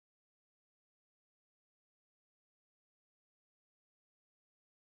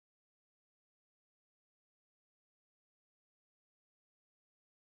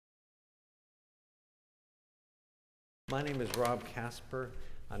My name is Rob Casper.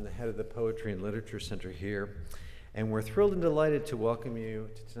 I'm the head of the Poetry and Literature Center here, and we're thrilled and delighted to welcome you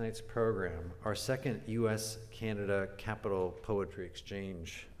to tonight's program, our second U.S.-Canada Capital Poetry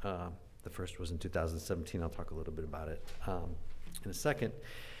Exchange. The first was in 2017. I'll talk a little bit about it in a second.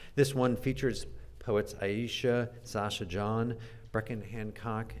 This one features poets Aisha Sasha John, Brecken,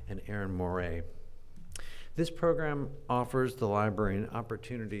 Hancock, and Erín Moure. This program offers the library an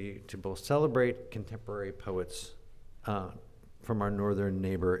opportunity to both celebrate contemporary poets from our northern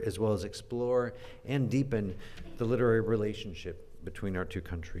neighbor, as well as explore and deepen the literary relationship between our two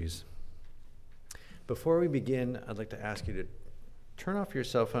countries. Before we begin, I'd like to ask you to turn off your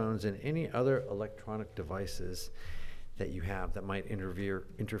cell phones and any other electronic devices that you have that might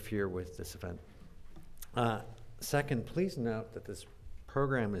interfere with this event. Second, please note that this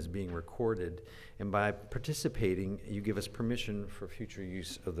program is being recorded, and by participating, you give us permission for future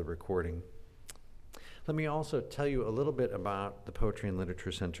use of the recording. Let me also tell you a little bit about the Poetry and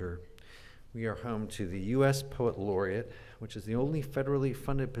Literature Center. We are home to the U.S. Poet Laureate, which is the only federally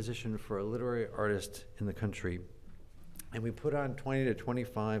funded position for a literary artist in the country. And we put on 20 to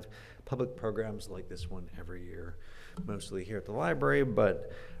 25 public programs like this one every year, mostly here at the library,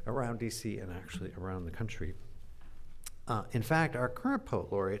 but around D.C. and actually around the country. In fact, our current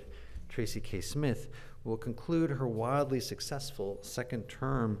Poet Laureate, Tracy K. Smith, will conclude her wildly successful second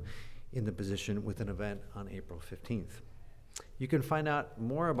term in the position with an event on April 15th. You can find out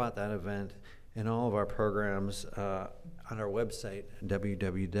more about that event and all of our programs on our website,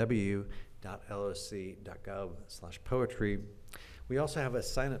 www.loc.gov/poetry. We also have a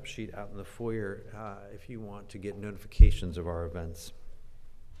sign-up sheet out in the foyer if you want to get notifications of our events.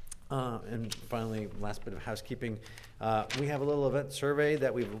 And finally, last bit of housekeeping, we have a little event survey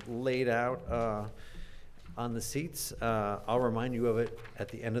that we've laid out on the seats. I'll remind you of it at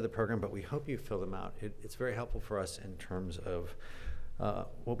the end of the program, but we hope you fill them out. It's very helpful for us in terms of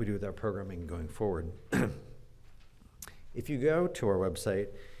what we do with our programming going forward. If you go to our website,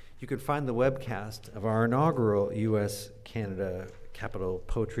 you can find the webcast of our inaugural U.S.-Canada Capital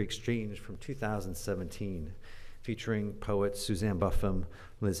Poetry Exchange from 2017, featuring poets Suzanne Buffum,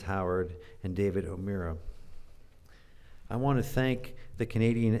 Liz Howard, and David O'Meara. I want to thank the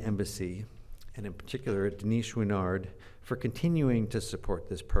Canadian Embassy, and in particular Denise Chouinard, for continuing to support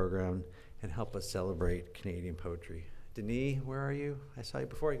this program and help us celebrate Canadian poetry. Denise, where are you? I saw you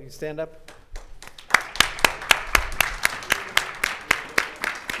before. You can stand up.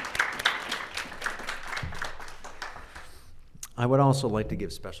 I would also like to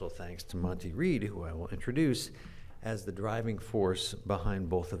give special thanks to Monty Reed, who I will introduce as the driving force behind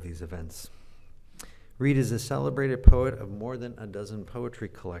both of these events. Reed is a celebrated poet of more than a dozen poetry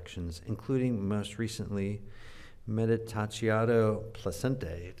collections, including most recently Meditatio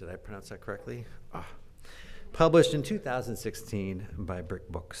Placente, did I pronounce that correctly? Published in 2016 by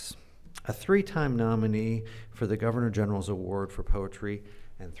Brick Books. A three-time nominee for the Governor General's Award for Poetry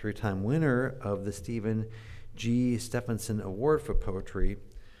and three-time winner of the Stephen G. Stephenson Award for Poetry,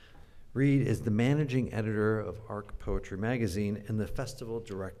 Reed is the managing editor of Arc Poetry magazine and the festival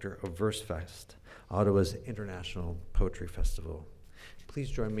director of VerseFest, Ottawa's International Poetry Festival.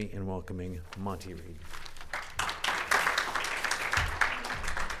 Please join me in welcoming Monty Reed.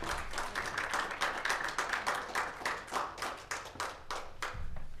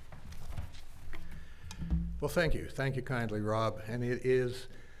 Well, thank you. Thank you kindly, Rob. And it is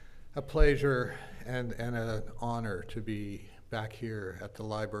a pleasure and an honor to be back here at the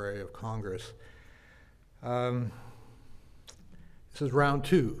Library of Congress. This is round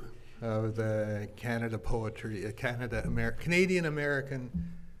two of the Canadian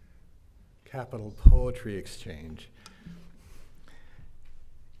American Capital Poetry Exchange.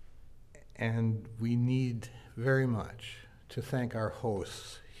 And we need very much to thank our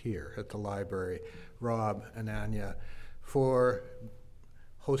hosts here at the library, Rob and Anya, for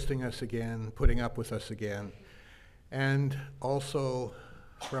hosting us again, putting up with us again, and also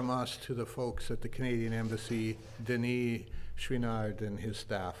from us to the folks at the Canadian Embassy, Denis Chouinard and his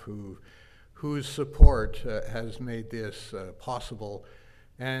staff, whose support has made this possible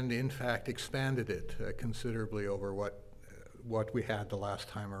and in fact expanded it considerably over what we had the last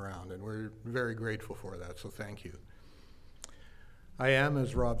time around, and we're very grateful for that, so thank you. I am,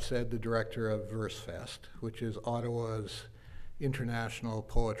 as Rob said, the director of VerseFest, which is Ottawa's International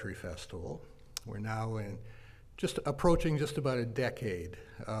Poetry Festival. We're now approaching just about a decade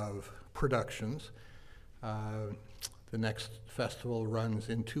of productions. The next festival runs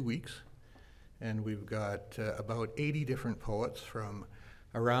in 2 weeks, and we've got about 80 different poets from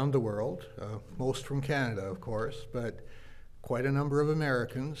around the world, most from Canada, of course, but quite a number of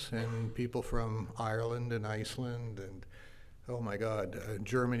Americans and people from Ireland and Iceland and, oh my God,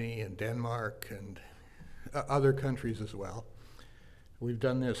 Germany and Denmark and other countries as well. We've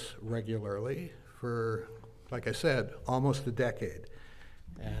done this regularly for, like I said, almost a decade.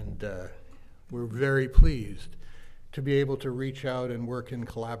 And we're very pleased to be able to reach out and work in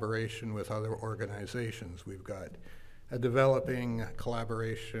collaboration with other organizations. We've got a developing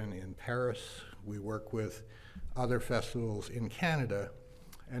collaboration in Paris. We work with other festivals in Canada.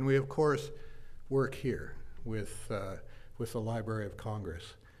 And we, of course, work here with the Library of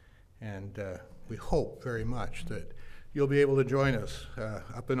Congress. And we hope very much that you'll be able to join us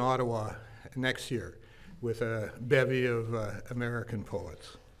up in Ottawa next year with a bevy of American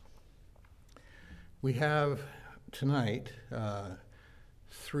poets. We have tonight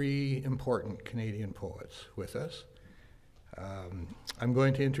 3 important Canadian poets with us. I'm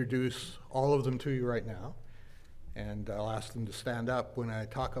going to introduce all of them to you right now, and I'll ask them to stand up when I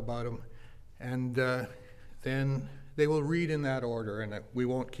talk about them, and then they will read in that order, and we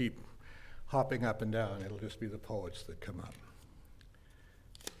won't keep hopping up and down. It'll just be the poets that come up.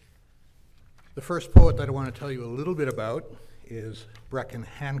 The first poet that I want to tell you a little bit about is Brecken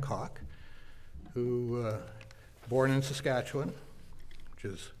Hancock, who born in Saskatchewan, which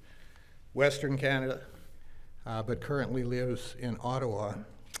is Western Canada, but currently lives in Ottawa.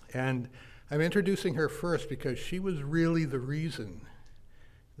 And I'm introducing her first because she was really the reason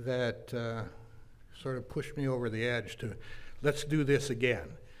that sort of pushed me over the edge to, let's do this again.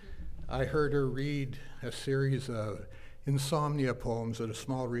 I heard her read a series of insomnia poems at a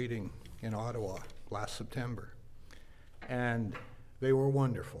small reading in Ottawa last September. And they were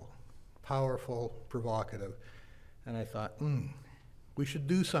wonderful, powerful, provocative. And I thought, we should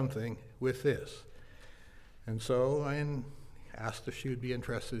do something with this. And so I asked if she would be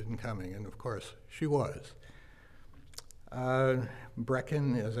interested in coming, and of course she was.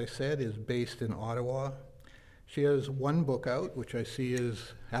 Brecken, as I said, is based in Ottawa. She has one book out, which I see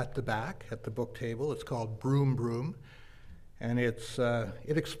is at the back, at the book table. It's called Broom Broom, and it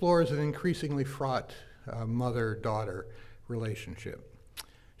explores an increasingly fraught mother-daughter relationship.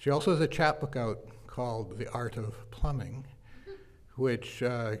 She also has a chapbook out called The Art of Plumbing, which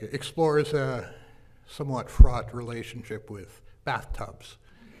explores a somewhat fraught relationship with bathtubs.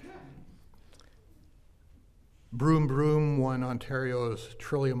 Broom Broom won Ontario's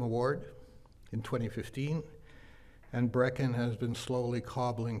Trillium Award in 2015, and Brecken has been slowly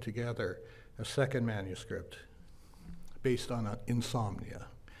cobbling together a second manuscript based on insomnia,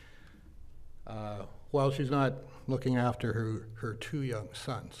 while she's not looking after her 2 young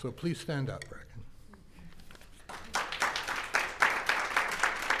sons. So please stand up, Brecken.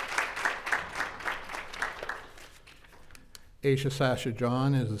 Aisha Sasha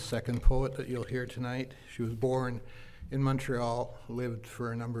John is the second poet that you'll hear tonight. She was born in Montreal, lived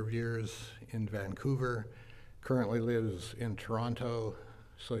for a number of years in Vancouver, currently lives in Toronto,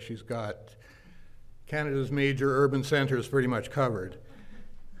 so she's got Canada's major urban centers pretty much covered.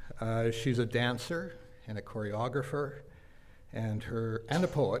 She's a dancer and a choreographer and a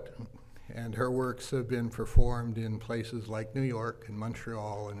poet, and her works have been performed in places like New York and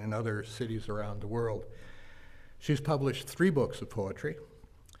Montreal and in other cities around the world. She's published 3 books of poetry: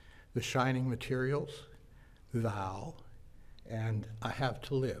 The Shining Materials, Thou, and I Have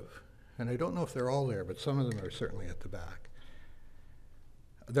to Live. And I don't know if they're all there, but some of them are certainly at the back.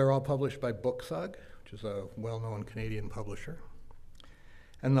 They're all published by Booksug, which is a well-known Canadian publisher.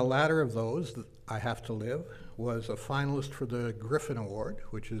 And the latter of those, I Have to Live, was a finalist for the Griffin Award,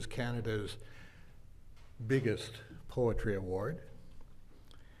 which is Canada's biggest poetry award.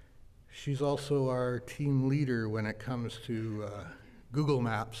 She's also our team leader when it comes to Google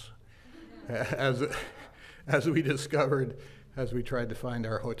Maps, as we discovered as we tried to find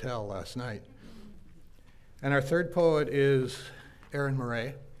our hotel last night. And our third poet is Erín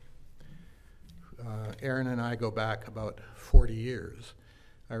Moure. Erín and I go back about 40 years.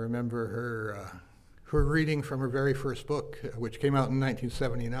 I remember her reading from her very first book, which came out in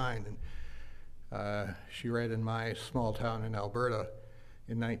 1979. And she read in my small town in Alberta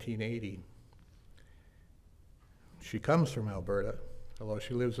in 1980. She comes from Alberta, although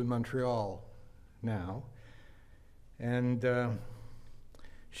she lives in Montreal now. And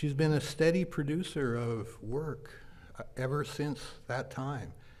she's been a steady producer of work ever since that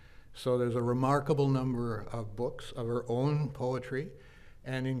time. So there's a remarkable number of books of her own poetry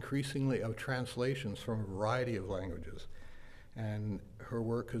and increasingly of translations from a variety of languages. And her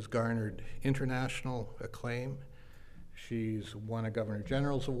work has garnered international acclaim. She's won a Governor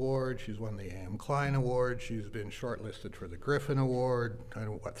General's Award. She's won the A.M. Klein Award. She's been shortlisted for the Griffin Award,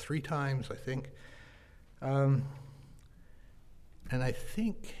 3 times, I think. And I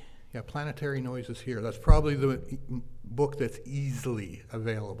think, yeah, Planetary Noises here. That's probably the book that's easily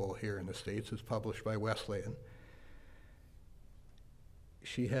available here in the States. It's published by Wesleyan.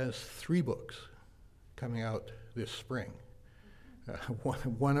 She has 3 books coming out this spring.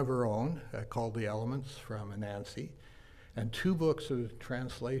 One of her own called The Elements from Anansi, and 2 books of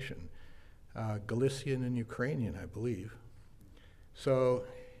translation, Galician and Ukrainian, I believe. So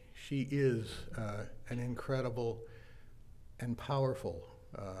she is an incredible and powerful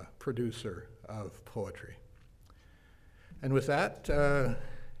producer of poetry. And with that,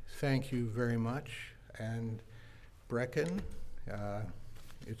 thank you very much. And Brecken,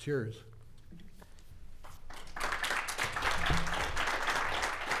 it's yours.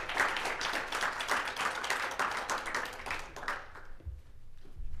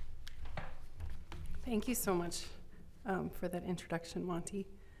 Thank you so much for that introduction, Monty.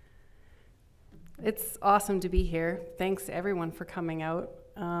 It's awesome to be here. Thanks everyone for coming out.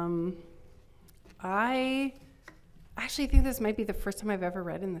 I actually think this might be the first time I've ever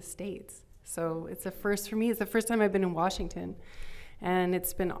read in the States. So it's a first for me. It's the first time I've been in Washington. And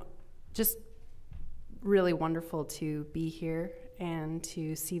it's been just really wonderful to be here and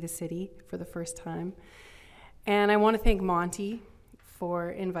to see the city for the first time. And I want to thank Monty for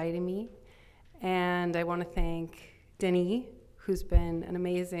inviting me. And I want to thank Denis, who's been an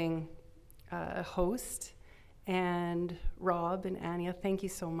amazing host, and Rob and Anya. Thank you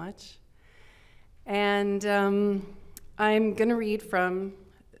so much. And I'm going to read from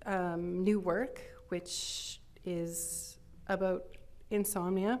new work, which is about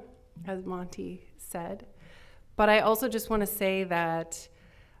insomnia, as Monty said. But I also just want to say that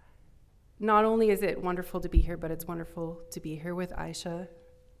not only is it wonderful to be here, but it's wonderful to be here with Aisha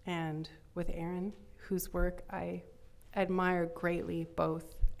and with Erín, whose work I admire greatly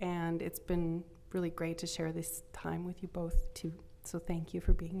both, and it's been really great to share this time with you both too. So thank you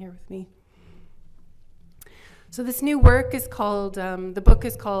for being here with me. So this new work is called, the book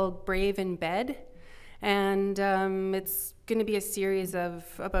is called Brave in Bed, and it's going to be a series of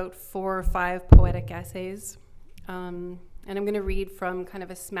about 4 or 5 poetic essays, and I'm going to read from kind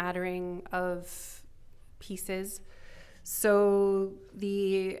of a smattering of pieces. So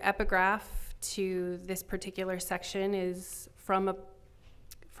the epigraph to this particular section is from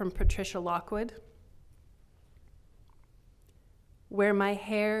Patricia Lockwood. Where my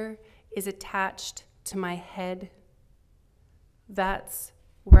hair is attached to my head, that's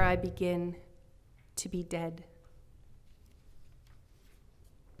where I begin to be dead.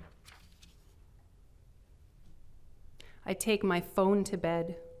 I take my phone to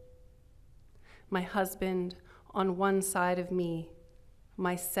bed, my husband on one side of me,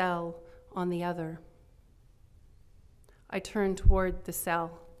 my cell on the other. I turn toward the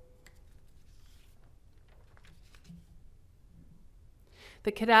cell.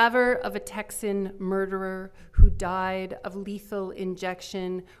 The cadaver of a Texan murderer who died of lethal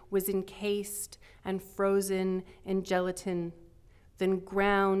injection was encased and frozen in gelatin, then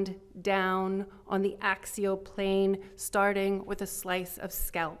ground down on the axial plane, starting with a slice of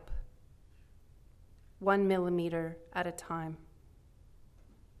scalp, 1 millimeter at a time.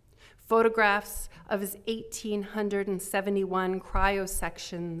 Photographs of his 1,871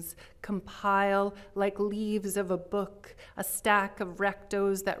 cryosections compile like leaves of a book, a stack of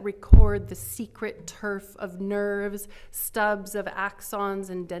rectos that record the secret turf of nerves, stubs of axons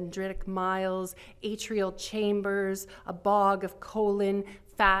and dendritic miles, atrial chambers, a bog of colon,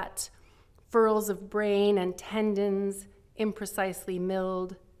 fat, furrows of brain and tendons, imprecisely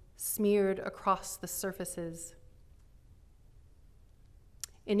milled, smeared across the surfaces.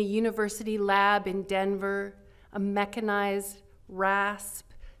 In a university lab in Denver, a mechanized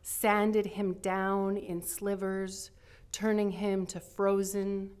rasp sanded him down in slivers, turning him to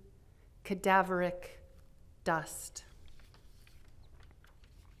frozen, cadaveric dust.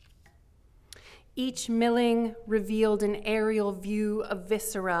 Each milling revealed an aerial view of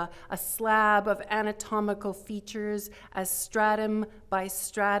viscera, a slab of anatomical features as stratum by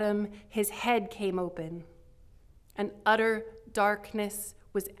stratum his head came open. An utter darkness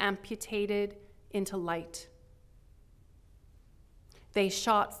was amputated into light. They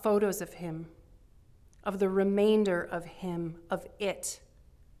shot photos of him, of the remainder of him, of it,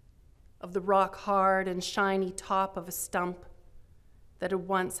 of the rock-hard and shiny top of a stump that had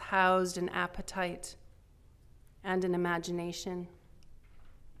once housed an appetite and an imagination.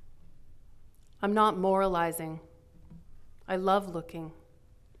 I'm not moralizing. I love looking.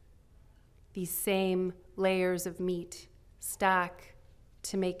 These same layers of meat stack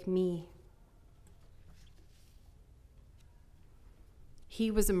to make me.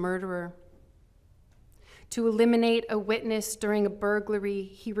 He was a murderer. To eliminate a witness during a burglary,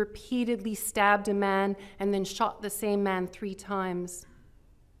 he repeatedly stabbed a man and then shot the same man 3 times.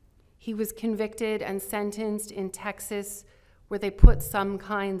 He was convicted and sentenced in Texas, where they put some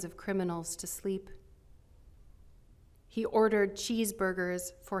kinds of criminals to sleep. He ordered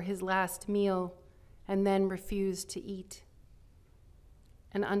cheeseburgers for his last meal and then refused to eat.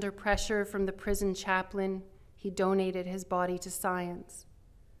 And under pressure from the prison chaplain, he donated his body to science,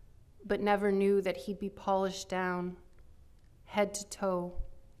 but never knew that he'd be polished down, head to toe,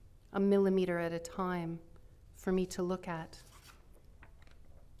 a millimeter at a time, for me to look at.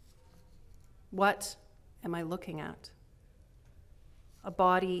 What am I looking at? A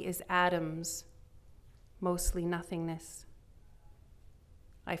body is atoms, mostly nothingness.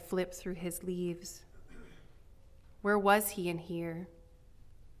 I flip through his leaves. Where was he in here?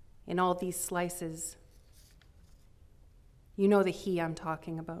 In all these slices? You know the he I'm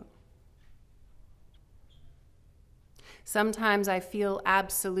talking about. Sometimes I feel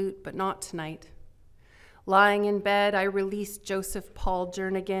absolute, but not tonight. Lying in bed, I released Joseph Paul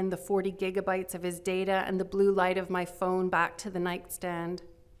Jernigan, the 40 gigabytes of his data, and the blue light of my phone back to the nightstand.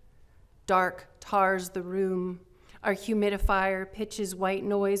 Dark tars the room. Our humidifier pitches white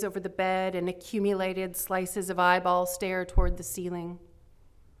noise over the bed, and accumulated slices of eyeball stare toward the ceiling.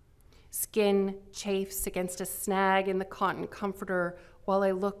 Skin chafes against a snag in the cotton comforter while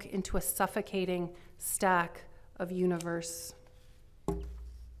I look into a suffocating stack of universe.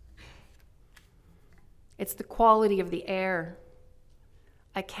 It's the quality of the air.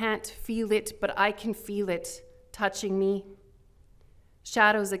 I can't feel it, but I can feel it touching me.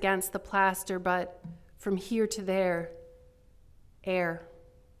 Shadows against the plaster, but from here to there, air.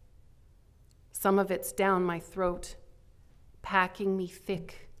 Some of it's down my throat, packing me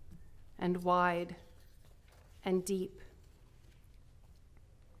thick and wide and deep.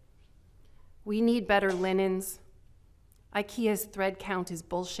 We need better linens. IKEA's thread count is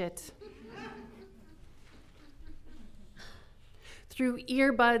bullshit. Through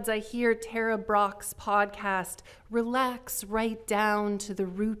earbuds, I hear Tara Brock's podcast. Relax right down to the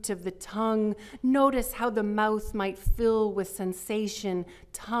root of the tongue. Notice how the mouth might fill with sensation,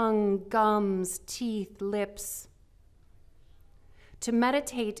 tongue, gums, teeth, lips. To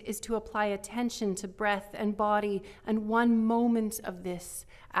meditate is to apply attention to breath and body, and one moment of this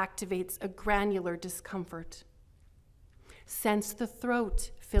activates a granular discomfort. Sense the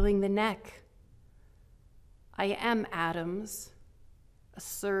throat filling the neck. I am atoms, a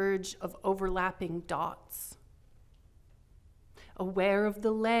surge of overlapping dots. Aware of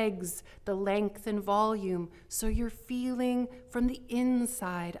the legs, the length and volume, so you're feeling from the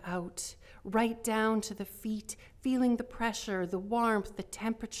inside out, right down to the feet, feeling the pressure, the warmth, the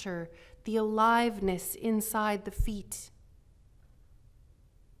temperature, the aliveness inside the feet.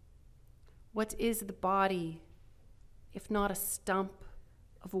 What is the body, if not a stump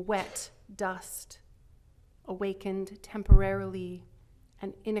of wet dust, awakened temporarily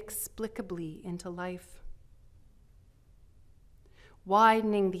and inexplicably into life?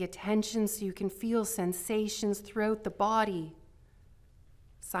 Widening the attention so you can feel sensations throughout the body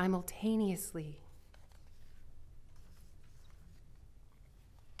simultaneously.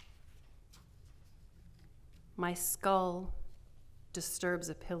 My skull disturbs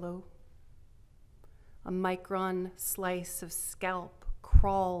a pillow. A micron slice of scalp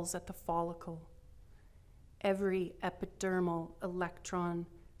crawls at the follicle. Every epidermal electron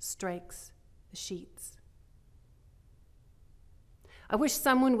strikes the sheets. I wish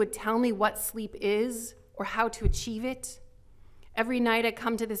someone would tell me what sleep is or how to achieve it. Every night I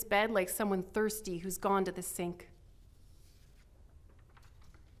come to this bed like someone thirsty who's gone to the sink.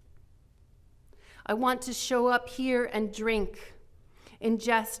 I want to show up here and drink,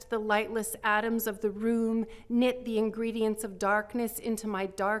 ingest the lightless atoms of the room, knit the ingredients of darkness into my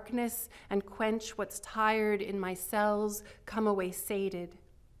darkness, and quench what's tired in my cells, come away sated.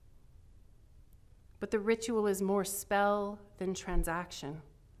 But the ritual is more spell than transaction.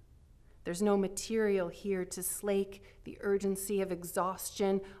 There's no material here to slake the urgency of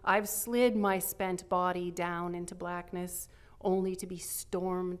exhaustion. I've slid my spent body down into blackness, only to be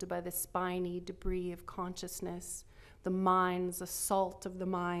stormed by the spiny debris of consciousness, the mind's assault of the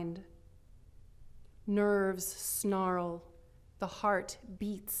mind. Nerves snarl, the heart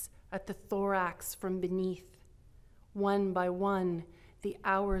beats at the thorax from beneath. One by one, the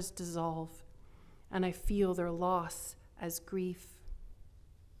hours dissolve, and I feel their loss as grief.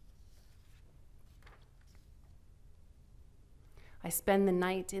 I spend the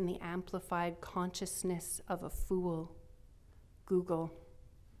night in the amplified consciousness of a fool. Google.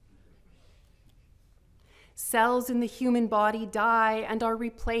 Cells in the human body die and are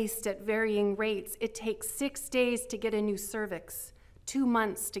replaced at varying rates. It takes 6 days to get a new cervix, 2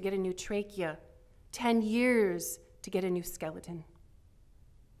 months to get a new trachea, 10 years to get a new skeleton.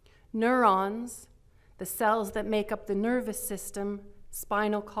 Neurons, the cells that make up the nervous system,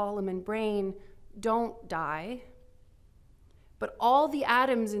 spinal column, and brain, don't die. But all the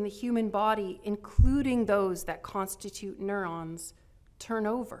atoms in the human body, including those that constitute neurons, turn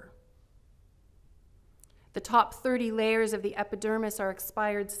over. The top 30 layers of the epidermis are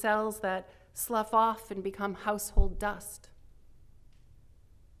expired cells that slough off and become household dust.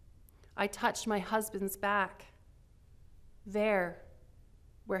 I touched my husband's back, there,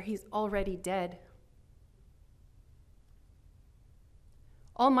 where he's already dead.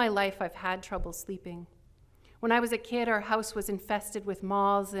 All my life, I've had trouble sleeping. When I was a kid, our house was infested with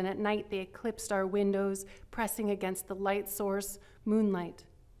moths, and at night they eclipsed our windows, pressing against the light source, moonlight.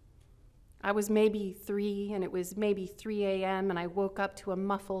 I was maybe 3, and it was maybe 3 a.m., and I woke up to a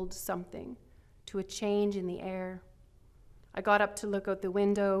muffled something, to a change in the air. I got up to look out the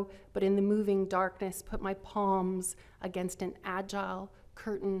window, but in the moving darkness, put my palms against an agile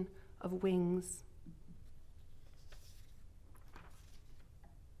curtain of wings.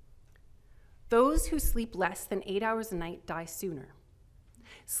 Those who sleep less than 8 hours a night die sooner.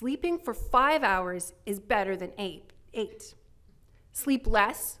 Sleeping for 5 hours is better than 8. Sleep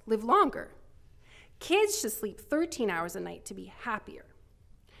less, live longer. Kids should sleep 13 hours a night to be happier.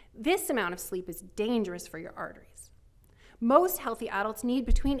 This amount of sleep is dangerous for your arteries. Most healthy adults need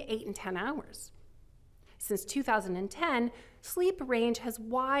between 8 and 10 hours. Since 2010, sleep range has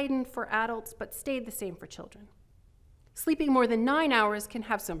widened for adults but stayed the same for children. Sleeping more than 9 hours can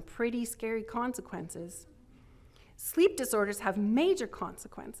have some pretty scary consequences. Sleep disorders have major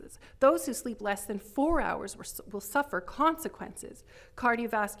consequences. Those who sleep less than 4 hours will suffer consequences: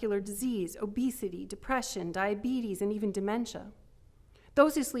 cardiovascular disease, obesity, depression, diabetes, and even dementia.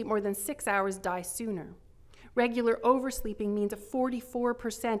 Those who sleep more than 6 hours die sooner. Regular oversleeping means a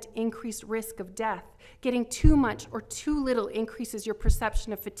 44% increased risk of death. Getting too much or too little increases your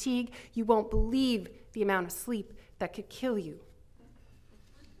perception of fatigue. You won't believe the amount of sleep that could kill you.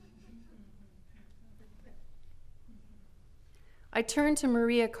 I turned to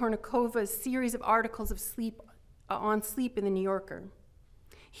Maria Kornakova's series of articles on sleep in the New Yorker.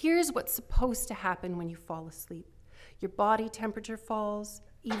 Here's what's supposed to happen when you fall asleep. Your body temperature falls,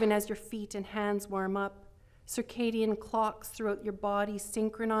 even as your feet and hands warm up. Circadian clocks throughout your body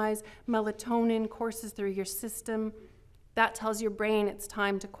synchronize. Melatonin courses through your system. That tells your brain it's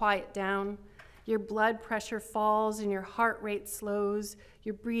time to quiet down. Your blood pressure falls and your heart rate slows.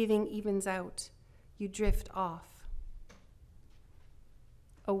 Your breathing evens out. You drift off.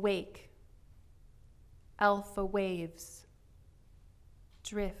 Awake. Alpha waves.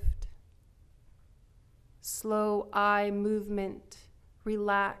 Drift. Slow eye movement.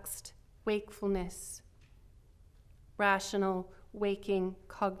 Relaxed wakefulness. Rational waking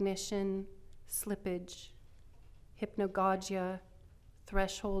cognition. Slippage. Hypnagogia.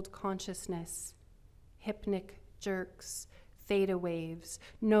 Threshold consciousness. Hypnic jerks. Theta waves,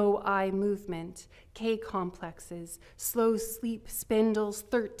 no eye movement, K-complexes, slow sleep spindles,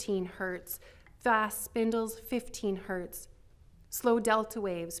 13 hertz, fast spindles, 15 hertz, slow delta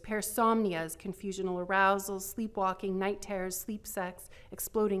waves, parasomnias, confusional arousals, sleepwalking, night terrors, sleep sex,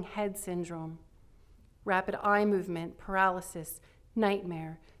 exploding head syndrome, rapid eye movement, paralysis,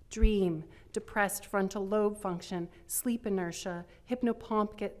 nightmare, dream, depressed frontal lobe function, sleep inertia,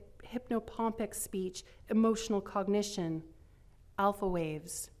 hypnopompic speech, emotional cognition, alpha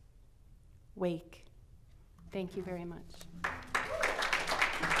waves, wake. Thank you very much.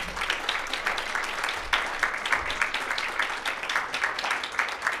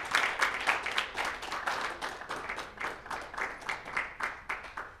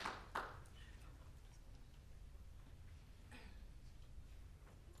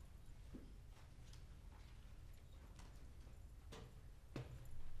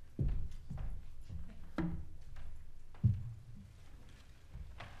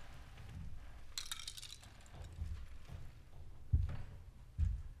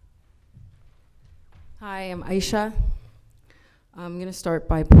 Hi, I'm Aisha. I'm gonna start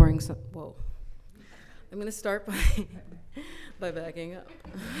by pouring some, I'm gonna start by backing up.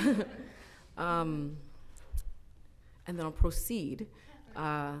 And then I'll proceed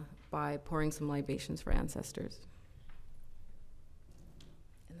by pouring some libations for ancestors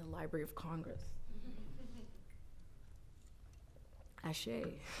in the Library of Congress. Ashe.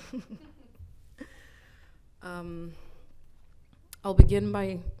 I'll begin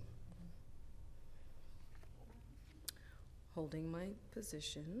by holding my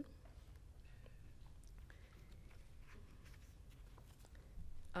position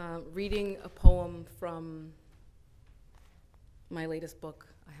Reading a poem from my latest book,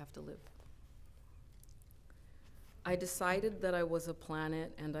 I Have to Live. I decided that I was a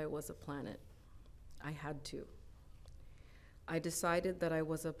planet, and I was a planet. I had to. I decided that I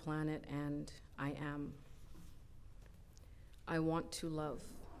was a planet, and I am. I want to love.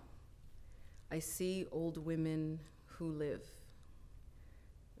 I see old women who live.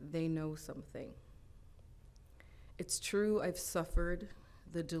 They know something. It's true I've suffered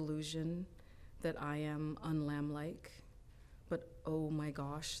the delusion that I am unlamb-like, but oh my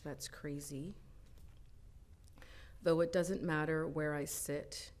gosh, that's crazy. Though it doesn't matter where I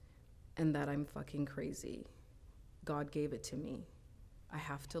sit and that I'm fucking crazy. God gave it to me. I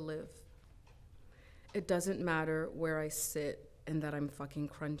have to live. It doesn't matter where I sit and that I'm fucking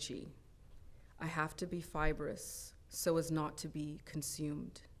crunchy. I have to be fibrous so as not to be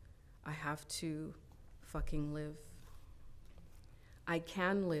consumed. I have to fucking live. I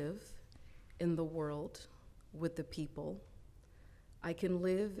can live in the world with the people. I can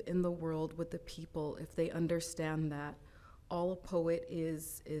live in the world with the people if they understand that all a poet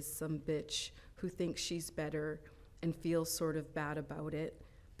is some bitch who thinks she's better and feels sort of bad about it,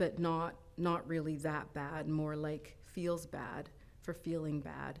 but not really that bad, more like feels bad for feeling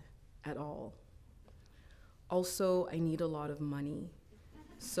bad at all. Also, I need a lot of money,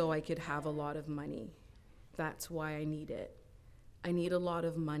 so I could have a lot of money. That's why I need it. I need a lot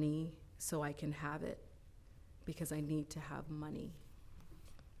of money so I can have it, because I need to have money.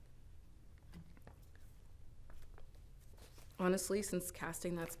 Honestly, since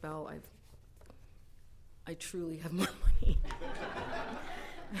casting that spell, I truly have more money.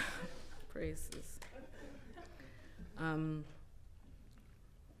 Praises.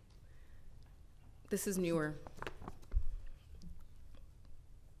 This is newer.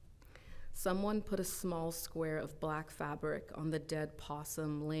 Someone put a small square of black fabric on the dead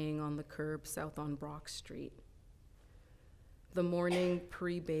possum laying on the curb south on Brock Street. The morning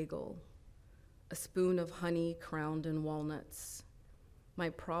pre-bagel, a spoon of honey crowned in walnuts.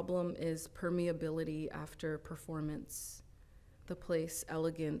 My problem is permeability after performance. The place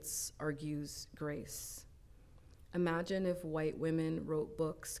elegance argues grace. Imagine if white women wrote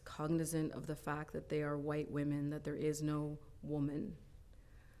books cognizant of the fact that they are white women, that there is no woman.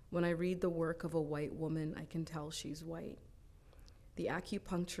 When I read the work of a white woman, I can tell she's white. The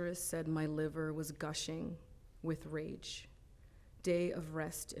acupuncturist said my liver was gushing with rage. Day of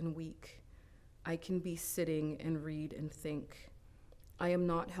rest and week. I can be sitting and read and think. I am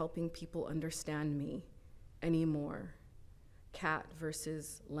not helping people understand me anymore. Cat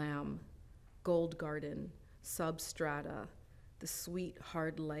versus lamb, gold garden, substrata, the sweet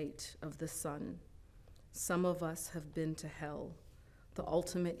hard light of the sun. Some of us have been to hell. The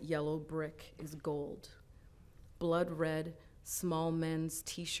ultimate yellow brick is gold. Blood red, small men's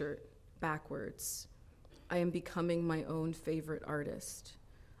t-shirt, backwards. I am becoming my own favorite artist.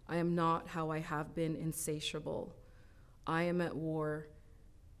 I am not how I have been insatiable. I am at war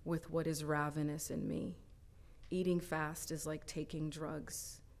with what is ravenous in me. Eating fast is like taking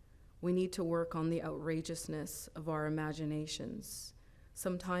drugs. We need to work on the outrageousness of our imaginations.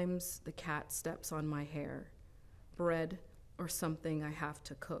 Sometimes the cat steps on my hair. Bread or something I have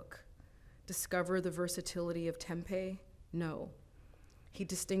to cook. Discover the versatility of tempeh? No. He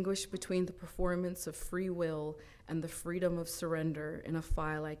distinguished between the performance of free will and the freedom of surrender in a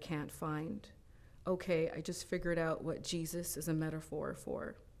file I can't find. Okay, I just figured out what Jesus is a metaphor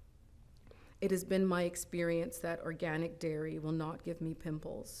for. It has been my experience that organic dairy will not give me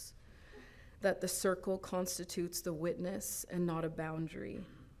pimples, that the circle constitutes the witness and not a boundary.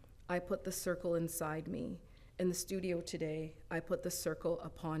 I put the circle inside me. In the studio today, I put the circle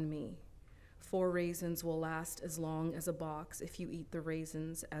upon me. 4 raisins will last as long as a box if you eat the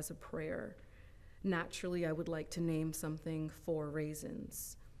raisins as a prayer. Naturally, I would like to name something 4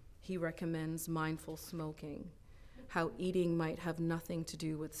 raisins. He recommends mindful smoking, how eating might have nothing to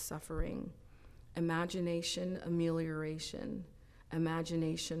do with suffering. Imagination amelioration,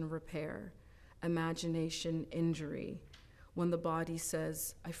 imagination repair, imagination injury. When the body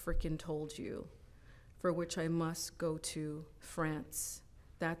says, I frickin' told you, for which I must go to France.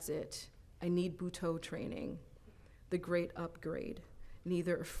 That's it. I need Buteau training. The great upgrade,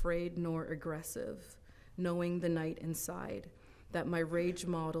 neither afraid nor aggressive, knowing the night inside, that my rage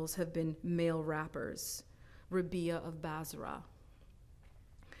models have been male rappers, Rabia of Basra.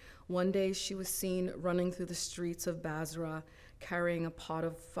 One day she was seen running through the streets of Basra, carrying a pot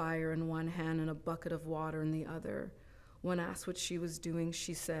of fire in one hand and a bucket of water in the other. When asked what she was doing,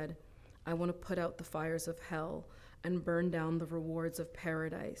 she said, I want to put out the fires of hell and burn down the rewards of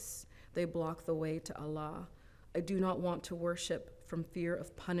paradise. They block the way to Allah. I do not want to worship from fear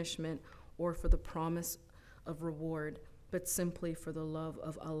of punishment or for the promise of reward, but simply for the love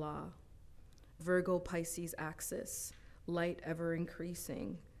of Allah. Virgo Pisces axis, light ever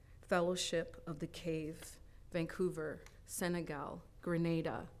increasing, fellowship of the cave, Vancouver, Senegal,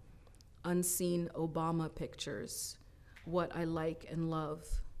 Grenada, unseen Obama pictures, what I like and love,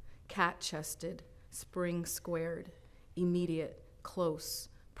 cat-chested, spring squared, immediate, close,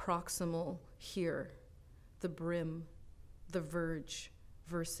 proximal, here, the brim, the verge,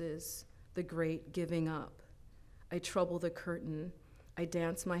 versus the great giving up. I trouble the curtain, I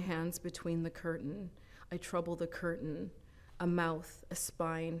dance my hands between the curtain, I trouble the curtain, a mouth, a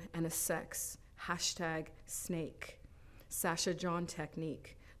spine, and a sex, hashtag snake. Sasha John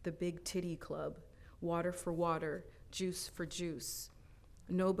technique, the big titty club, water for water, juice for juice.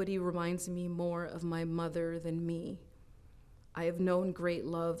 Nobody reminds me more of my mother than me. I have known great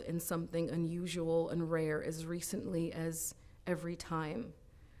love in something unusual and rare as recently as every time.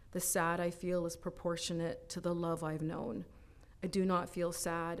 The sad I feel is proportionate to the love I've known. I do not feel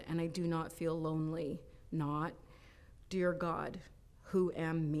sad and I do not feel lonely. Not, dear God, who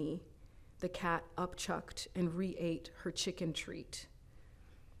am me? The cat upchucked and re-ate her chicken treat.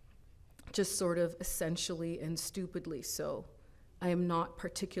 Just sort of essentially and stupidly so. I am not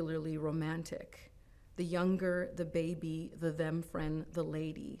particularly romantic. The younger, the baby, the them friend, the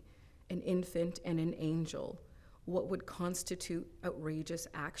lady, an infant and an angel. What would constitute outrageous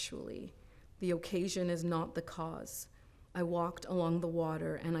actually? The occasion is not the cause. I walked along the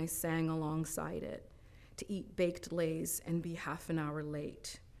water and I sang alongside it, to eat baked lays and be half an hour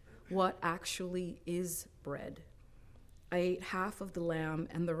late. What actually is bread? I ate half of the lamb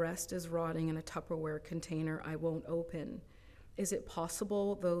and the rest is rotting in a Tupperware container I won't open. Is it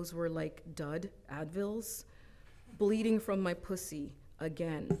possible those were like dud Advils? Bleeding from my pussy,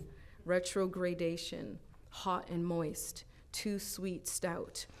 again. Retrogradation, hot and moist, too sweet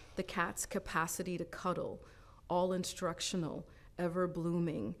stout, the cat's capacity to cuddle, all instructional, ever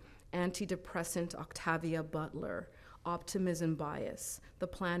blooming, antidepressant Octavia Butler, optimism bias, the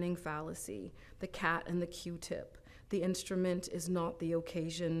planning fallacy, the cat and the Q-tip. The instrument is not the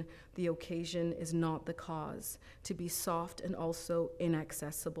occasion is not the cause, to be soft and also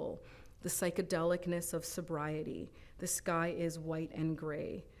inaccessible. The psychedelicness of sobriety, the sky is white and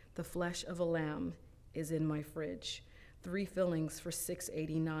gray, the flesh of a lamb is in my fridge. 3 fillings for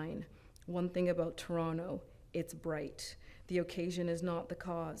 $6.89. One thing about Toronto, it's bright. The occasion is not the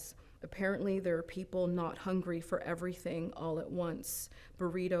cause. Apparently there are people not hungry for everything all at once.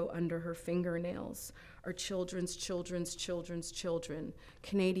 Burrito under her fingernails. Our children's children's children's children.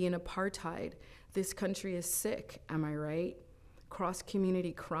 Canadian apartheid. This country is sick, am I right?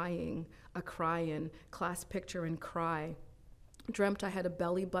 Cross-community crying, a cry-in, class picture and cry. Dreamt I had a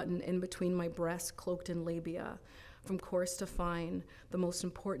belly button in between my breasts cloaked in labia. From coarse to fine, the most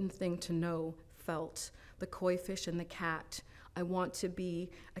important thing to know, felt. The koi fish and the cat. I want to be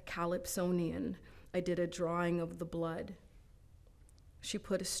a calypsonian. I did a drawing of the blood. She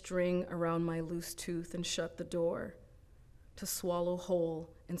put a string around my loose tooth and shut the door. To swallow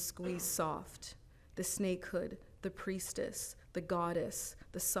whole and squeeze soft. The snakehood, the priestess, the goddess,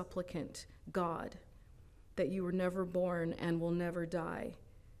 the supplicant, God. That you were never born and will never die.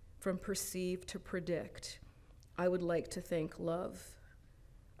 From perceive to predict. I would like to thank love.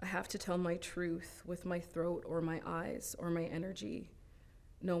 I have to tell my truth with my throat or my eyes or my energy.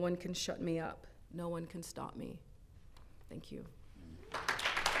 No one can shut me up. No one can stop me. Thank you.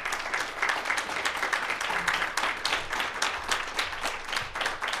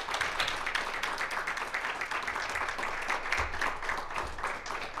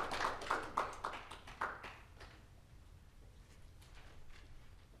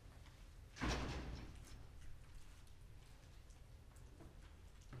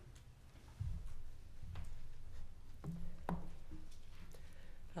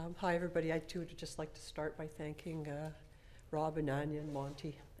 Hi, everybody. I too would just like to start by thanking Rob and Anya and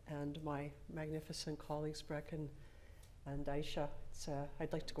Monty and my magnificent colleagues, Brecken and Aisha.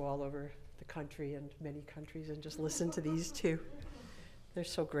 I'd like to go all over the country and many countries and just listen to these two. They're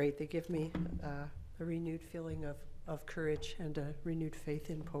so great. They give me a renewed feeling of courage and a renewed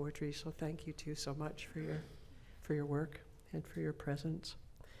faith in poetry. So thank you two so much for your work and for your presence.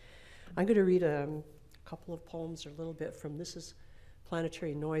 I'm going to read a couple of poems or a little bit from This is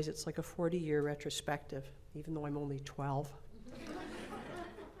Planetary Noise. It's like a 40-year retrospective, even though I'm only 12.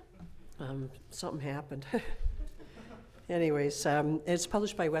 Something happened. Anyways, it's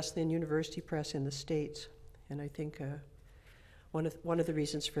published by Wesleyan University Press in the States, and I think one of the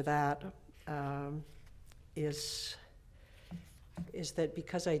reasons for that is that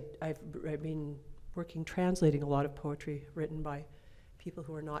because I've been translating a lot of poetry written by people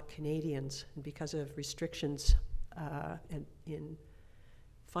who are not Canadians, and because of restrictions in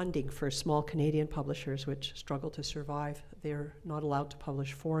funding for small Canadian publishers which struggle to survive, they're not allowed to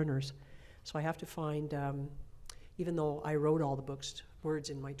publish foreigners. So I have to find, even though I wrote all the books, words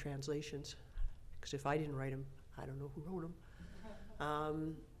in my translations, because if I didn't write them, I don't know who wrote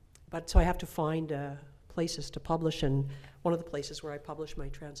them. But so I have to find places to publish, and one of the places where I publish my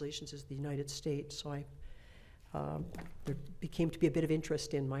translations is the United States. So there became to be a bit of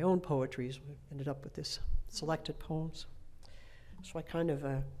interest in my own poetry, so I ended up with this selected poems. So I kind of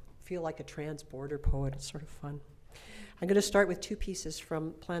feel like a trans-border poet. It's sort of fun. I'm going to start with two pieces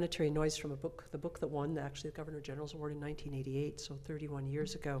from Planetary Noise, from the book that won actually the Governor General's Award in 1988, so 31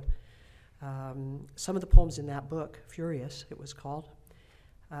 years ago. Some of the poems in that book, Furious, it was called,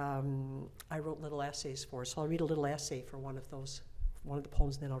 I wrote little essays for. So I'll read a little essay for one of the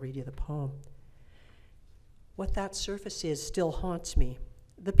poems, and then I'll read you the poem. What that surface is still haunts me.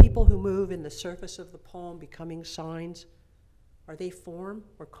 The people who move in the surface of the poem becoming signs, are they form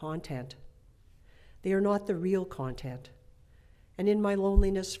or content? They are not the real content. And in my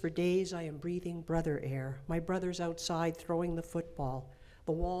loneliness for days, I am breathing brother air. My brother's outside throwing the football.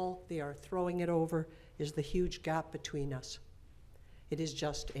 The wall they are throwing it over is the huge gap between us. It is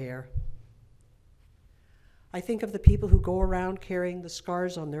just air. I think of the people who go around carrying the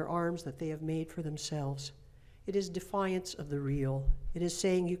scars on their arms that they have made for themselves. It is defiance of the real. It is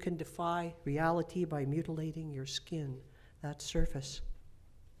saying you can defy reality by mutilating your skin, that surface.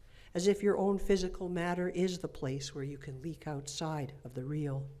 As if your own physical matter is the place where you can leak outside of the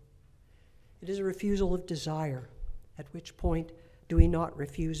real. It is a refusal of desire, at which point do we not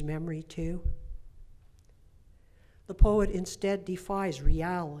refuse memory too? The poet instead defies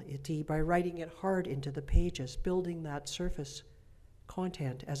reality by writing it hard into the pages, building that surface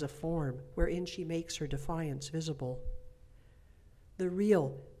content as a form wherein she makes her defiance visible. The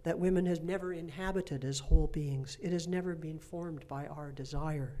real that women has never inhabited as whole beings. It has never been formed by our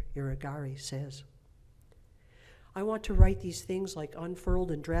desire, Irigari says. I want to write these things like unfurled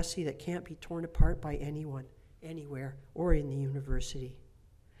and dressy that can't be torn apart by anyone, anywhere, or in the university.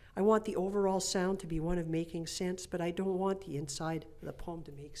 I want the overall sound to be one of making sense, but I don't want the inside of the poem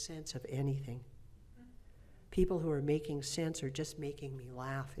to make sense of anything. People who are making sense are just making me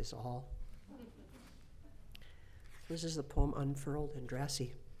laugh is all. This is the poem Unfurled and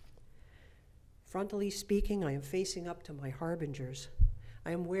Dressy. Frontally speaking, I am facing up to my harbingers.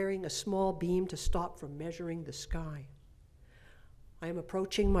 I am wearing a small beam to stop from measuring the sky. I am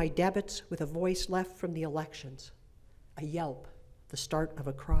approaching my debits with a voice left from the elections, a yelp, the start of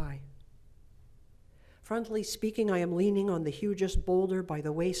a cry. Frontally speaking, I am leaning on the hugest boulder by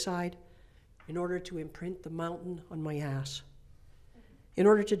the wayside in order to imprint the mountain on my ass, in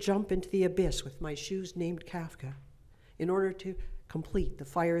order to jump into the abyss with my shoes named Kafka, in order to complete the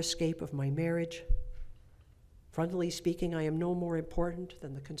fire escape of my marriage. Frontally speaking, I am no more important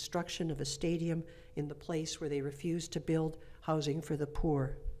than the construction of a stadium in the place where they refuse to build housing for the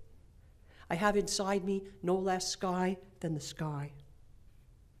poor. I have inside me no less sky than the sky.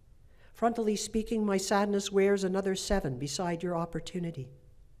 Frontally speaking, my sadness wears another 7 beside your opportunity.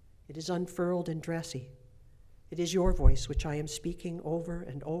 It is unfurled and dressy. It is your voice which I am speaking over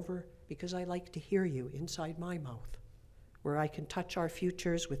and over because I like to hear you inside my mouth, where I can touch our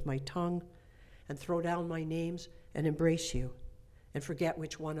futures with my tongue and throw down my names and embrace you and forget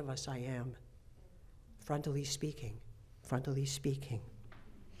which one of us I am. Frontally speaking, frontally speaking.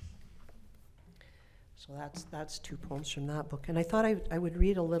 So that's 2 poems from that book. And I thought I would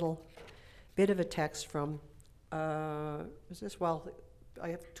read a little bit of a text from, I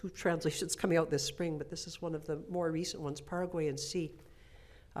have 2 translations coming out this spring, but this is one of the more recent ones, Paraguay and Sea.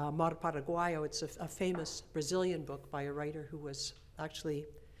 Mar Paraguayo, it's a famous Brazilian book by a writer who was actually,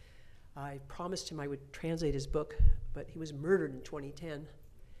 I promised him I would translate his book, but he was murdered in 2010.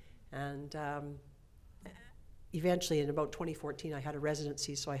 And eventually, in about 2014, I had a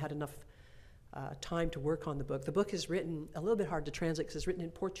residency, so I had enough time to work on the book. The book is written, a little bit hard to translate because it's written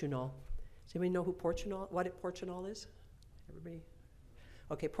in Portuñol. Does anybody know what Portuñol is? Everybody?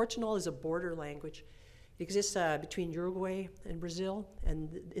 Okay, Portuñol is a border language. It exists between Uruguay and Brazil,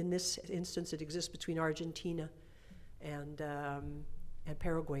 and in this instance, it exists between Argentina and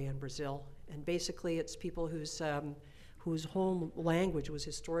Paraguay and Brazil. And basically, it's people whose home language was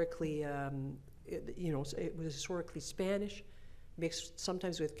historically, it was historically Spanish, mixed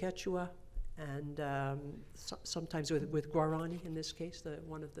sometimes with Quechua, and sometimes with Guarani. In this case,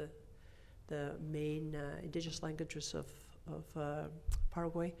 one of the main indigenous languages of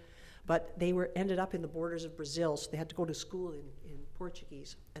Paraguay. But they ended up in the borders of Brazil, so they had to go to school in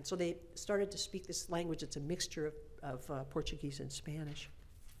Portuguese. And so they started to speak this language. It's a mixture of Portuguese and Spanish.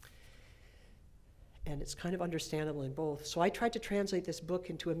 And it's kind of understandable in both. So I tried to translate this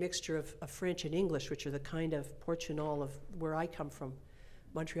book into a mixture of French and English, which are the kind of portunol of where I come from.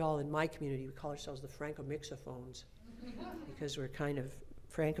 Montreal, in my community, we call ourselves the Franco-mixophones because we're kind of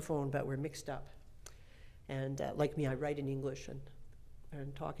Francophone, but we're mixed up. And like me, I write in English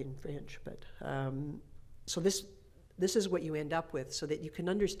and talk in French. But so this is what you end up with, so that you can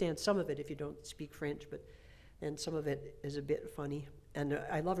understand some of it if you don't speak French, and some of it is a bit funny. And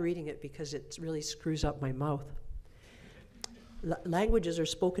I love reading it because it really screws up my mouth. Languages are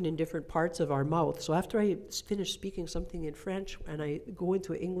spoken in different parts of our mouth. So after I finish speaking something in French and I go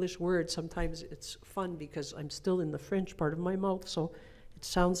into an English word, sometimes it's fun because I'm still in the French part of my mouth, so it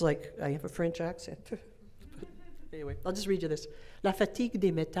sounds like I have a French accent. Anyway, I'll just read you this. La fatigue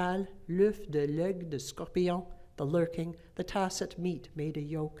des métals, l'œuf de l'aigle de scorpion, the lurking, the tacit meat made a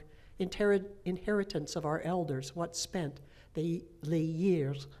yoke, inheritance of our elders, what spent, les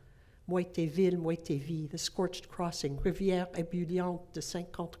years, moitié ville, moitié vie, the scorched crossing, rivière ébulliente de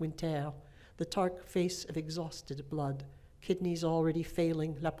 50 winters, the dark face of exhausted blood, kidneys already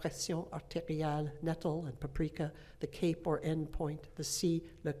failing, la pression artérielle, nettle and paprika, the cape or end point, the sea,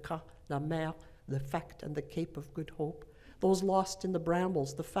 le cas, la mer, the fact and the Cape of Good Hope, those lost in the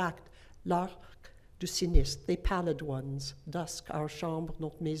brambles, the fact, l'arc du sinistre, les pallid ones, dusk, our chambre,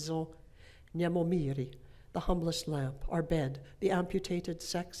 notre maison, Nyamomiri, the humblest lamp, our bed, the amputated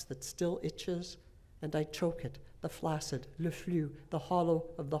sex that still itches, and I choke it, the flaccid, le flux, the hollow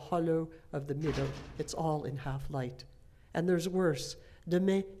of the middle, it's all in half-light. And there's worse,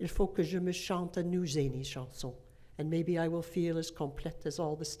 demain, il faut que je me chante à nous zany chanson, and maybe I will feel as complete as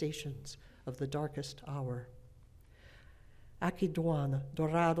all the stations of the darkest hour. Aquidauana,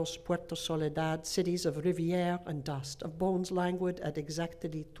 Dorados, Puerto Soledad, cities of rivière and dust, of bones languid at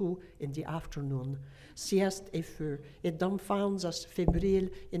exactly 2 in the afternoon. Sieste et feu, it dumbfounds us febrile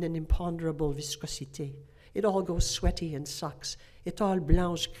in an imponderable viscosité. It all goes sweaty and sucks. It all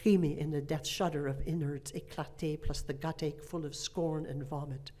blanche creamy in the death shudder of innards éclatés plus the gutache full of scorn and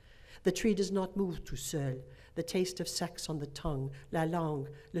vomit. The tree does not move tout seul. The taste of sex on the tongue, la langue,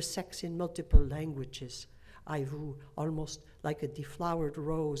 le sexe in multiple languages. I vous, almost like a deflowered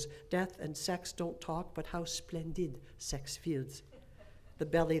rose. Death and sex don't talk, but how splendid sex feels. The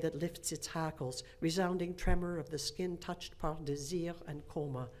belly that lifts its hackles, resounding tremor of the skin touched par désir and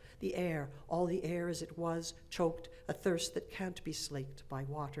coma. The air, all the air as it was, choked, a thirst that can't be slaked by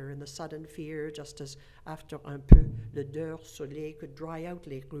water, and the sudden fear, just as after un peu, le deur soleil could dry out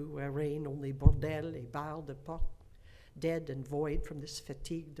les rues where reign only bordel et barres de porte, dead and void from this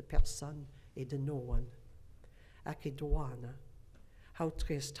fatigue de personne et de no one. Aquidauana, how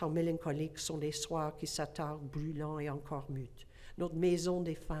triste, how mélancoliques sont les soirs qui s'attardent brûlants et encore mutes. Notre maison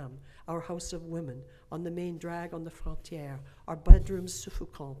des femmes, our house of women, on the main drag on the frontière, our bedrooms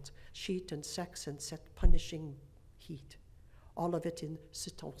suffocant, sheet and sex and set punishing heat. All of it in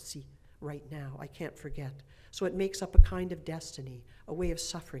ce temps-ci, right now, I can't forget. So it makes up a kind of destiny, a way of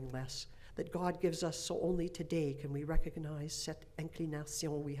suffering less, that God gives us, so only today can we recognize cette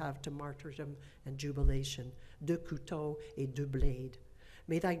inclination we have to martyrdom and jubilation, deux couteaux et deux blades.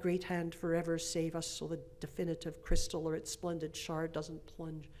 May thy great hand forever save us so the definitive crystal or its splendid shard doesn't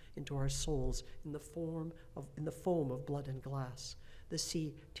plunge into our souls in the foam of blood and glass, the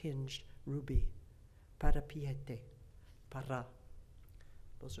sea tinged ruby. Para piete, para.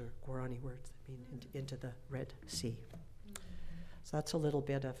 Those are Guarani words that mean into the Red Sea. So that's a little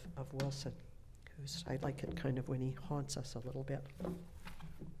bit of Wilson, who's, I like it kind of when he haunts us a little bit.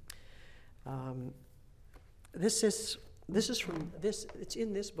 This is from this, it's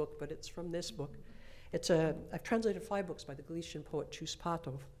in this book, but it's from this book. I've translated 5 books by the Galician poet Chus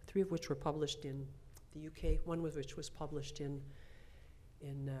Pato, 3 of which were published in the UK, 1 of which was published in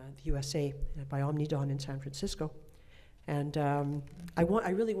the USA by Omnidon in San Francisco. And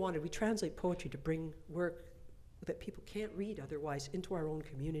we translate poetry to bring work that people can't read otherwise into our own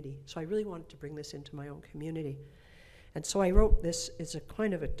community. So I really wanted to bring this into my own community. And so I wrote this as a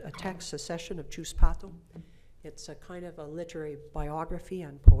kind of a text, a session of Chus Pato. It's a kind of a literary biography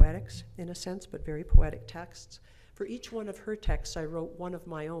on poetics, in a sense, but very poetic texts. For each one of her texts, I wrote one of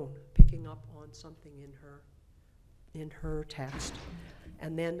my own, picking up on something in her text.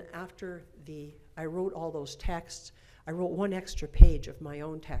 And then after I wrote all those texts, I wrote 1 extra page of my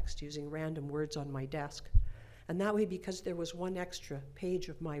own text using random words on my desk. And that way, because there was 1 extra page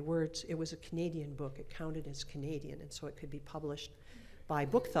of my words, it was a Canadian book. It counted as Canadian, and so it could be published by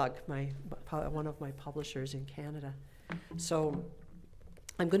Book Thug, one of my publishers in Canada. So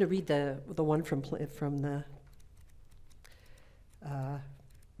I'm going to read the one from the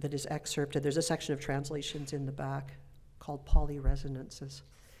that is excerpted. There's a section of translations in the back called Polyresonances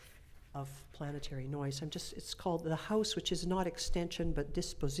of Planetary Noise. It's called The House, which is not extension but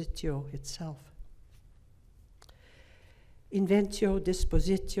dispositio itself. Inventio,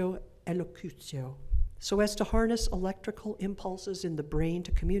 dispositio, elocutio. So as to harness electrical impulses in the brain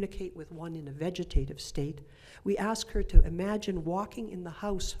to communicate with one in a vegetative state, we ask her to imagine walking in the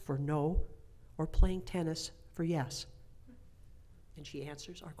house for no, or playing tennis for yes. And she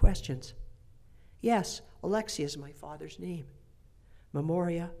answers our questions. Yes, Alexia is my father's name.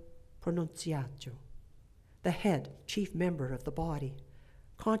 Memoria pronunciatio. The head, chief member of the body.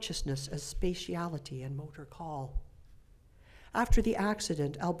 Consciousness as spatiality and motor call. After the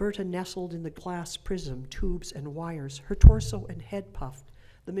accident, Alberta nestled in the glass prism, tubes and wires, her torso and head puffed,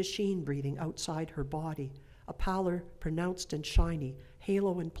 the machine breathing outside her body, a pallor pronounced and shiny,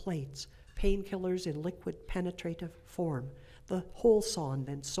 halo and plates, painkillers in liquid penetrative form, the whole sawn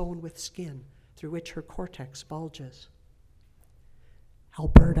then sewn with skin, through which her cortex bulges.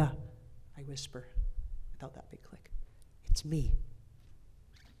 Alberta, I whisper, without that big click. It's me.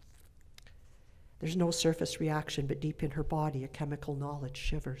 There's no surface reaction, but deep in her body, a chemical knowledge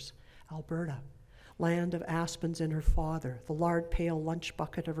shivers. Alberta, land of aspens and her father, the lard pail lunch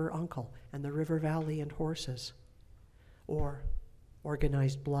bucket of her uncle, and the river valley and horses. Or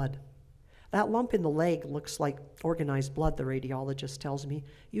organized blood. That lump in the leg looks like organized blood, the radiologist tells me.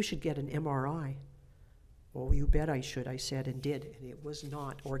 You should get an MRI. Oh, you bet I should, I said and did, and it was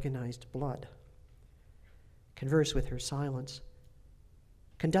not organized blood. Converse with her silence.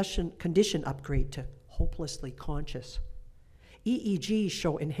 Condition upgrade to hopelessly conscious. EEGs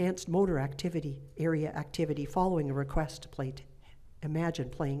show enhanced motor activity, area activity following a request to imagine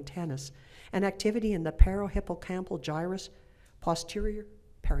playing tennis, and activity in the parohippocampal gyrus, posterior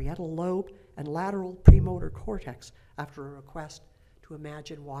parietal lobe, and lateral premotor cortex after a request to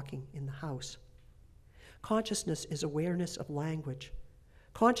imagine walking in the house. Consciousness is awareness of language.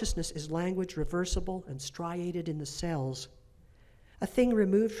 Consciousness is language reversible and striated in the cells. A thing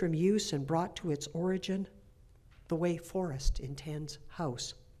removed from use and brought to its origin, the way forest intends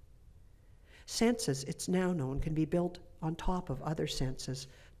house. Senses, it's now known, can be built on top of other senses.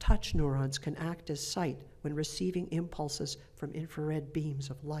 Touch neurons can act as sight when receiving impulses from infrared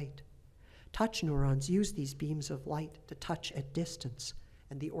beams of light. Touch neurons use these beams of light to touch at distance,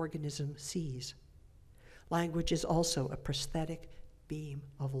 and the organism sees. Language is also a prosthetic beam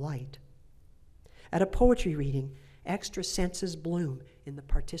of light. At a poetry reading, extra senses bloom in the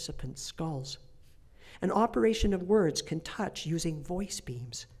participants' skulls. An operation of words can touch using voice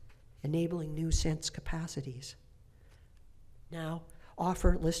beams, enabling new sense capacities. Now,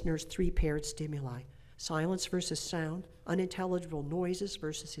 offer listeners three paired stimuli: silence versus sound, unintelligible noises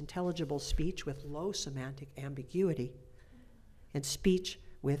versus intelligible speech with low semantic ambiguity, and speech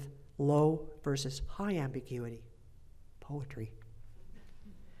with low versus high ambiguity, poetry.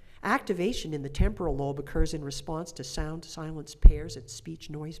 Activation in the temporal lobe occurs in response to sound-silence pairs and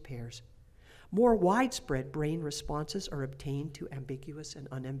speech-noise pairs. More widespread brain responses are obtained to ambiguous and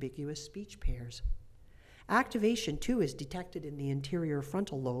unambiguous speech pairs. Activation, too, is detected in the interior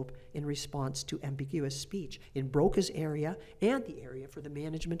frontal lobe in response to ambiguous speech, in Broca's area and the area for the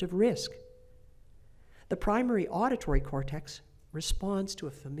management of risk. The primary auditory cortex responds to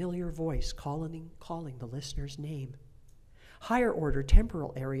a familiar voice calling the listener's name. Higher order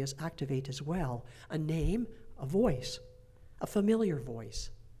temporal areas activate as well. A name, a voice, a familiar voice,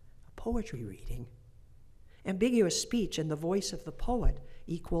 a poetry reading. Ambiguous speech and the voice of the poet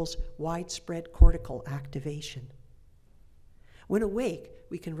equals widespread cortical activation. When awake,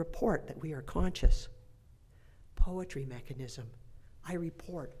 we can report that we are conscious. Poetry mechanism. I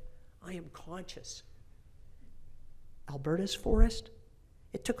report, I am conscious. Alberta's forest?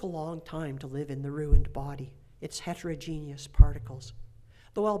 It took a long time to live in the ruined body, its heterogeneous particles.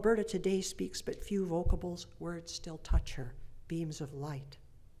 Though Alberta today speaks but few vocables, words still touch her, beams of light.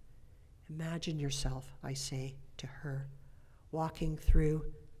 Imagine yourself, I say to her, walking through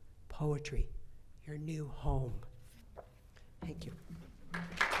poetry, your new home. Thank you.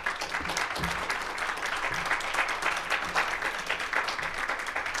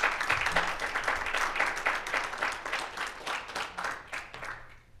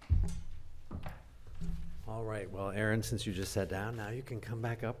 All right, well, Erin, since you just sat down, now you can come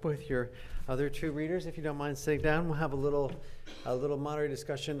back up with your other two readers. If you don't mind sitting down, we'll have a little moderate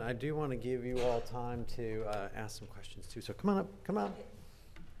discussion. I do want to give you all time to ask some questions too. So come on up, come on.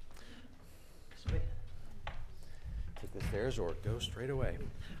 Take the stairs or go straight away.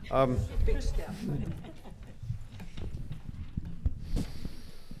 Big step.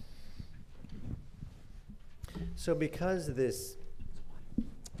 So because this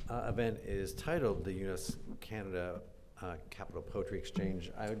event is titled the US Canada Capital Poetry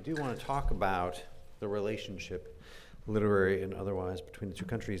Exchange, I do want to talk about the relationship, literary and otherwise, between the two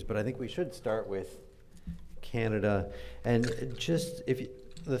countries, but I think we should start with Canada. And just if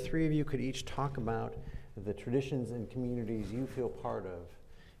the three of you could each talk about the traditions and communities you feel part of,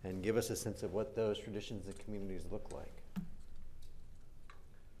 and give us a sense of what those traditions and communities look like.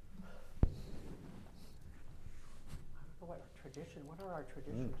 What are our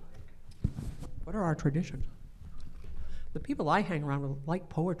traditions like? What are our traditions? The people I hang around with like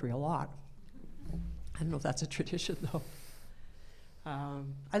poetry a lot. I don't know if that's a tradition, though. I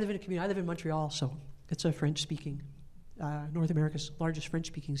live in a community. I live in Montreal, so it's a French-speaking, North America's largest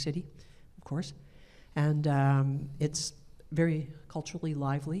French-speaking city, of course, and it's very culturally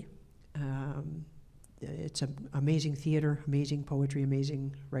lively. It's an amazing theater, amazing poetry,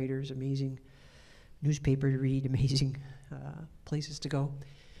 amazing writers, amazing newspaper to read, amazing places to go,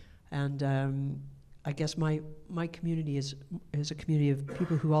 and I guess my community is a community of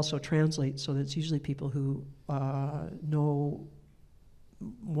people who also translate, so that's usually people who know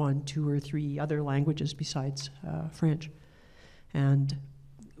 1, 2, or 3 other languages besides French. And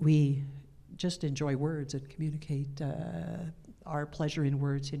we just enjoy words and communicate our pleasure in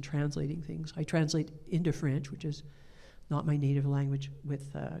words, in translating things. I translate into French, which is not my native language,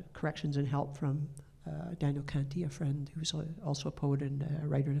 with corrections and help from Daniel Canty, a friend who's also a poet and a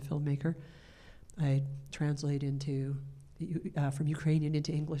writer and a filmmaker. I translate into from Ukrainian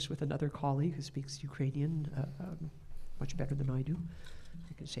into English with another colleague who speaks Ukrainian much better than I do.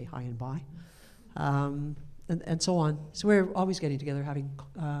 I can say hi and bye, and so on. So we're always getting together, having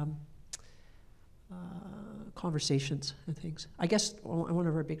conversations and things. I guess one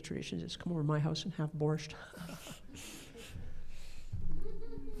of our big traditions is come over to my house and have borscht.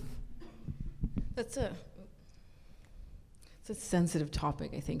 It's a sensitive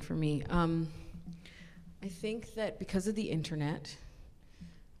topic, I think, for me. I think that because of the internet,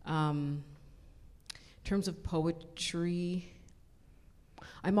 in terms of poetry,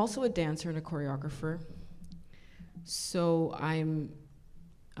 I'm also a dancer and a choreographer. So I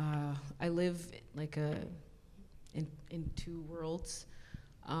live like in two worlds.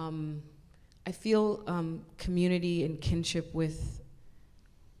 I feel community and kinship with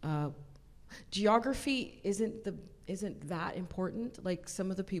geography isn't that important. Like some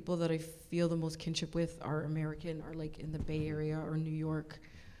of the people that I feel the most kinship with are American, or like in the Bay Area or New York.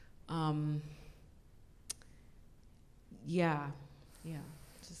 Yeah,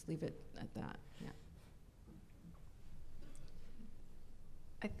 just leave it at that, yeah.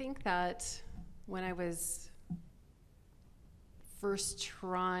 I think that when I was first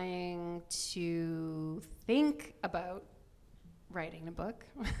trying to think about writing a book,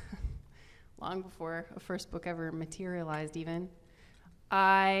 long before a first book ever materialized even,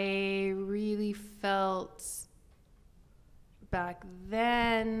 I really felt back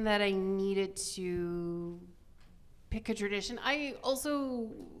then that I needed to pick a tradition. I also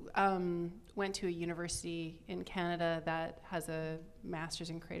went to a university in Canada that has a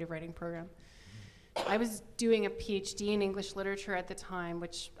master's in creative writing program. I was doing a PhD in English literature at the time,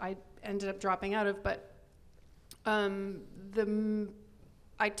 which I ended up dropping out of, but I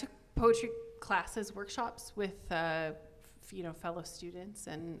took poetry classes, workshops with fellow students,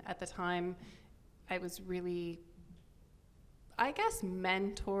 and at the time I was really, I guess,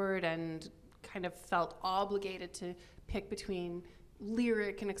 mentored and kind of felt obligated to pick between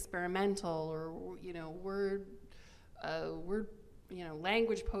lyric and experimental, or word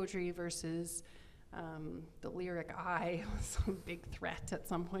language poetry versus the lyric eye was a big threat at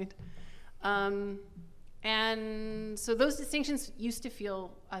some point. And so those distinctions used to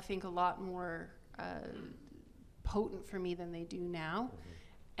feel, I think, a lot more potent for me than they do now.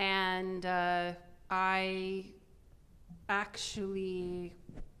 And I actually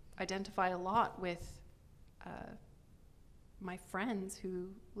identify a lot with my friends who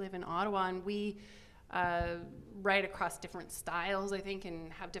live in Ottawa, and we write across different styles, I think,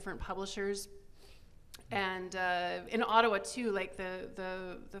 and have different publishers. And in Ottawa too, like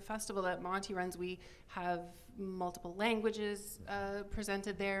the festival that Monty runs, we have multiple languages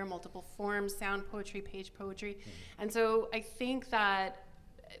presented there, multiple forms, sound poetry, page poetry. And so I think that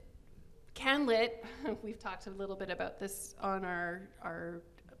CanLit, we've talked a little bit about this on our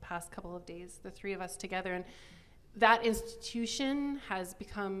past couple of days, the three of us together, and that institution has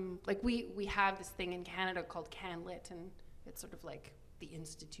become, like we have this thing in Canada called CanLit, and it's sort of like the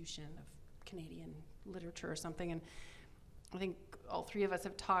institution of Canadian literature or something. And I think all three of us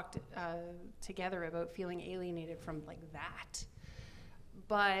have talked together about feeling alienated from like that.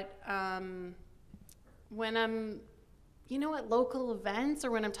 But when I'm, at local events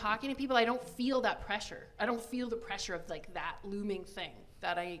or when I'm talking to people, I don't feel that pressure. I don't feel the pressure of like that looming thing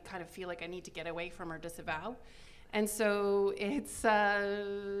that I kind of feel like I need to get away from or disavow. And so it's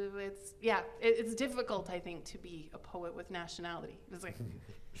difficult, I think, to be a poet with nationality. It's like,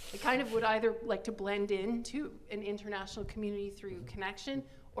 I kind of would either like to blend into an international community through connection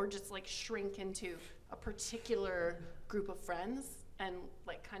or just like shrink into a particular group of friends and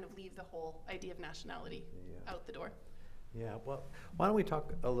like kind of leave the whole idea of nationality out the door. Yeah, well, why don't we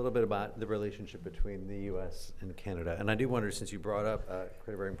talk a little bit about the relationship between the U.S. and Canada? And I do wonder, since you brought up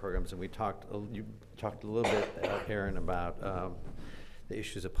creative writing programs, and you talked a little bit, Erin, about the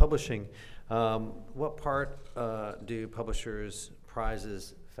issues of publishing. What part do publishers,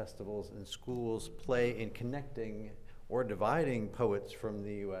 prizes, festivals, and schools play in connecting or dividing poets from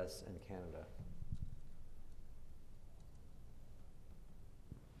the U.S. and Canada?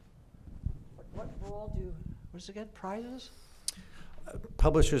 What role do, what is it again, prizes?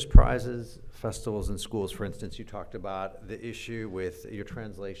 Publishers' prizes, festivals, and schools. For instance, you talked about the issue with your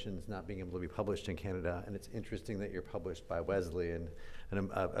translations not being able to be published in Canada, and it's interesting that you're published by Wesleyan,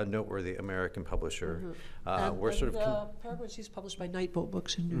 a noteworthy American publisher. We're sort of Paraguay's is published by Nightboat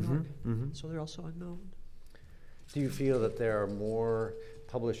Books in New York, so they're also unknown. Do you feel that there are more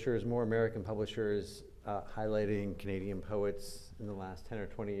publishers, more American publishers, highlighting Canadian poets in the last 10 or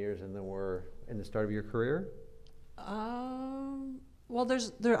 20 years than there were in the start of your career? Well,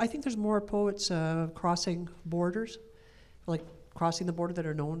 I think there's more poets crossing borders, like crossing the border that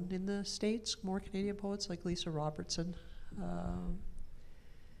are known in the States. More Canadian poets like Lisa Robertson.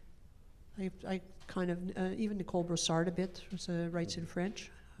 I kind of even Nicole Brossard a bit writes in French,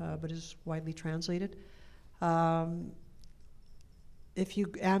 but is widely translated. And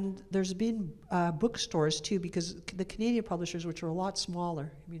there's been bookstores too, because the Canadian publishers, which are a lot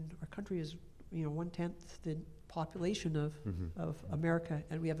smaller. I mean, our country is 1/10 the population of America,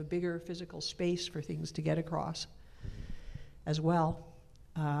 and we have a bigger physical space for things to get across as well.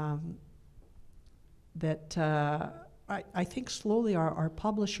 I think slowly our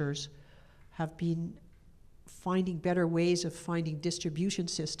publishers have been finding better ways of finding distribution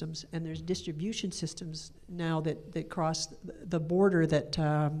systems, and there's distribution systems now that cross the border that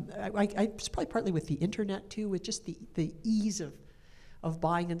it's probably partly with the internet too, with just the ease of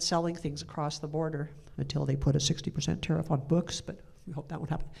buying and selling things across the border, until they put a 60% tariff on books, but we hope that won't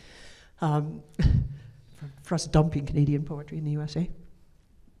happen, for us dumping Canadian poetry in the USA.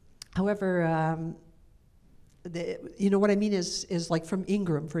 However, what I mean is like from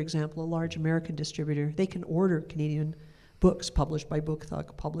Ingram, for example, a large American distributor, they can order Canadian books published by Book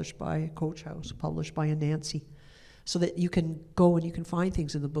Thug, published by Coach House, published by Anansi, so that you can go and you can find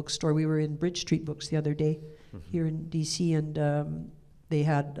things in the bookstore. We were in Bridge Street Books the other day here in DC, and they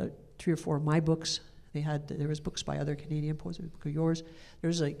had 3 or 4 of my books. There was books by other Canadian poets, a book of yours.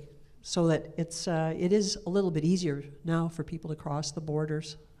 There's so that it is a little bit easier now for people to cross the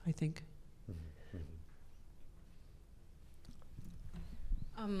borders, I think.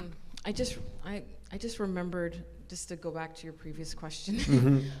 I just remembered, just to go back to your previous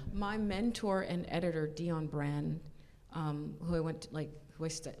question, my mentor and editor, Dion Brand, who I went to,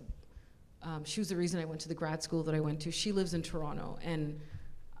 she was the reason I went to the grad school that I went to. She lives in Toronto, and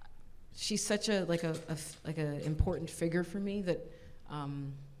she's such a important figure for me that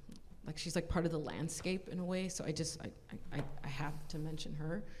she's like part of the landscape in a way. So I have to mention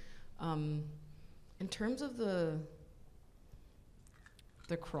her. In terms of the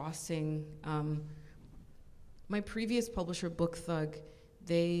crossing, my previous publisher, Book Thug,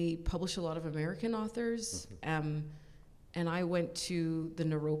 they publish a lot of American authors, and I went to the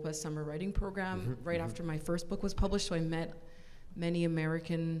Naropa Summer Writing Program right after my first book was published, so I met many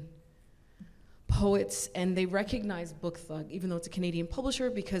American poets, and they recognized Book Thug, even though it's a Canadian publisher,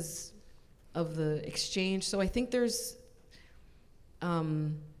 because of the exchange. So I think there's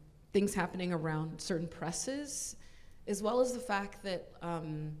things happening around certain presses, as well as the fact that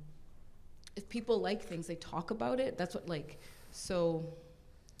if people like things, they talk about it. That's what so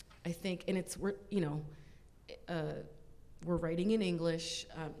I think, and we're writing in English.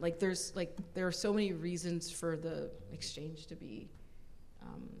 There are so many reasons for the exchange to be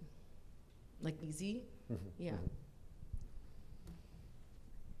easy. Yeah.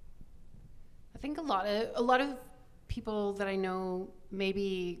 I think a lot of people that I know,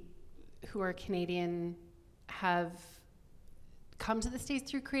 maybe who are Canadian, have come to the States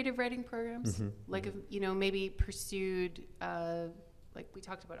through creative writing programs. Maybe pursued, we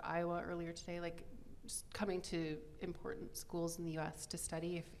talked about Iowa earlier today, just coming to important schools in the US to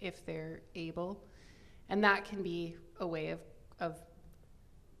study if they're able. And that can be a way of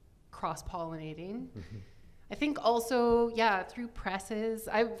cross-pollinating. I think also, yeah, through presses.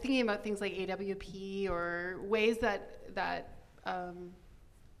 I'm thinking about things like AWP or ways that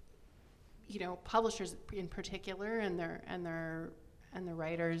you know, publishers in particular and their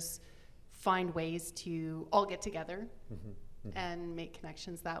writers find ways to all get together and make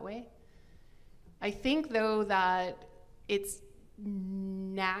connections that way. I think though that it's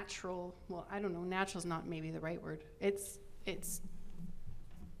natural. Well, I don't know. Natural is not maybe the right word. It's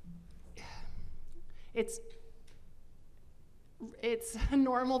a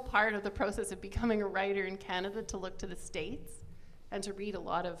normal part of the process of becoming a writer in Canada to look to the States and to read a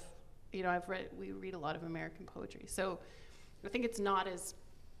lot of, you know, we read a lot of American poetry. So I think it's not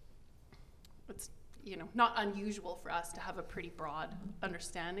you know, not unusual for us to have a pretty broad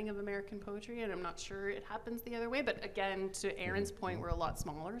understanding of American poetry, and I'm not sure it happens the other way, but again, to Erin's point, we're a lot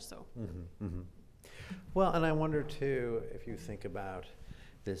smaller, so. Well, and I wonder too, if you think about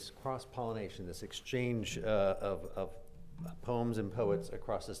this cross-pollination, this exchange of poems and poets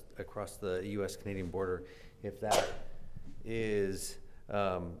across the U.S.-Canadian border, if that is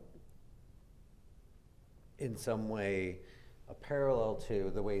in some way a parallel to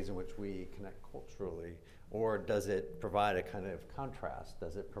the ways in which we connect culturally, or does it provide a kind of contrast?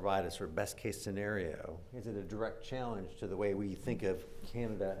 Does it provide a sort of best case scenario? Is it a direct challenge to the way we think of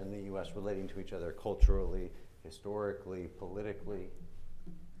Canada and the U.S. relating to each other culturally, historically, politically?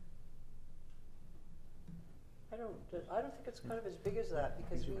 I don't think it's kind of as big as that,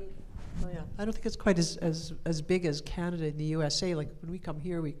 because I don't think it's quite as big as Canada and the USA. Like when we come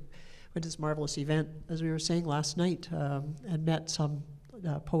here, we went to this marvelous event, as we were saying last night, and met some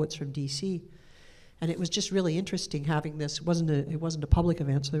poets from DC. And it was just really interesting having this. It wasn't a public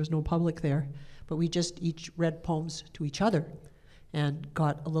event, so there was no public there. But we just each read poems to each other and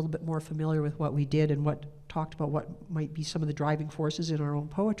got a little bit more familiar with what we did and talked about what might be some of the driving forces in our own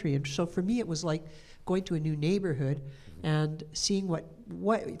poetry. And so for me, it was like going to a new neighborhood and seeing what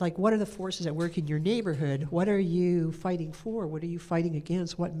are the forces at work in your neighborhood? What are you fighting for? What are you fighting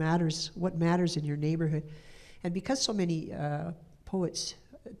against? What matters in your neighborhood? And because so many poets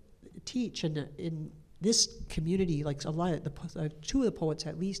teach, and in this community, like a lot of two of the poets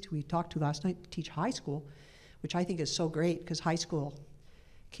at least who we talked to last night teach high school, which I think is so great, because high school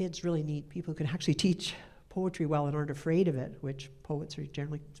kids really need people who can actually teach poetry well and aren't afraid of it, which poets are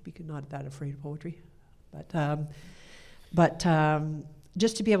generally speaking not that afraid of poetry. But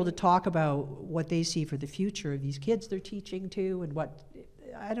just to be able to talk about what they see for the future of these kids they're teaching to, and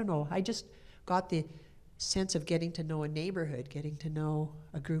I don't know, I just got the sense of getting to know a neighborhood, getting to know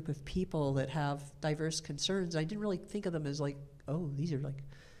a group of people that have diverse concerns. I didn't really think of them as like, oh, these are like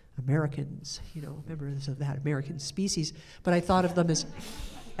Americans, you know, members of that American species. But I thought of them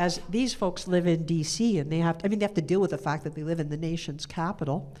as these folks live in D.C. and they have to deal with the fact that they live in the nation's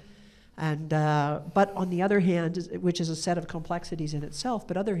capital. And but on the other hand, which is a set of complexities in itself,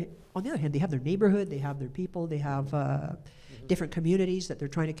 but on the other hand, they have their neighborhood, they have their people, they have different communities that they're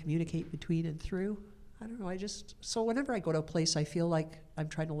trying to communicate between and through. I don't know, so whenever I go to a place, I feel like I'm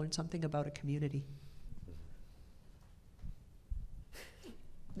trying to learn something about a community.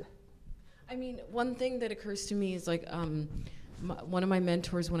 I mean, one thing that occurs to me is like one of my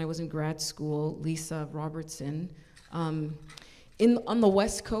mentors when I was in grad school, Lisa Robertson, on the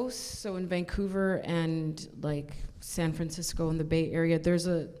West Coast, so in Vancouver and like San Francisco in the Bay Area, there's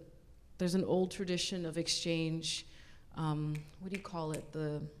an old tradition of exchange. What do you call it?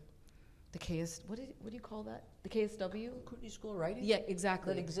 The KS. What do you call that? The KSW. Kootenai School Writing. Yeah,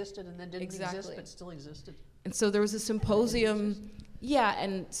 exactly. That existed and then didn't exist, but still existed. And so there was a symposium. Yeah,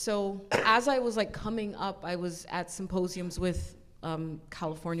 and so as I was like coming up, I was at symposiums with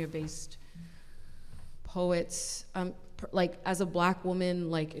California-based poets. Like as a Black woman,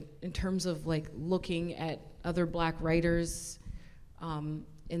 like in terms of like looking at other Black writers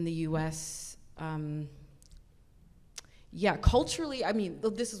in the U.S. Yeah, culturally, I mean,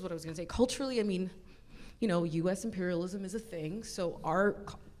 this is what I was gonna say. Culturally, I mean, you know, U.S. imperialism is a thing, so our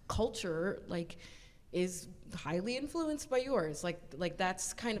culture like is highly influenced by yours. Like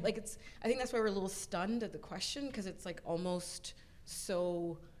that's kind of like I think that's why we're a little stunned at the question, because it's like almost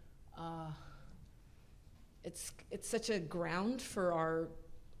so. It's such a ground for our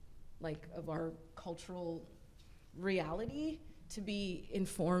cultural reality to be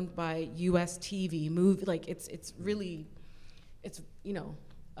informed by U.S. TV movie. Like it's really, you know,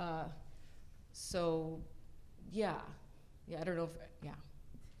 so yeah, I don't know if yeah.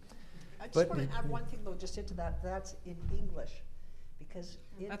 I just want to add one thing though, just into that. That's in English, because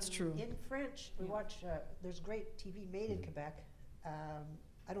that's true. In French, we watch. There's great TV made in Quebec.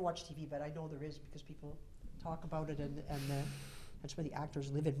 I don't watch TV, but I know there is because people talk about it, and and some of the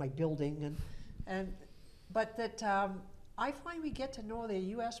actors live in my building, but that I find we get to know the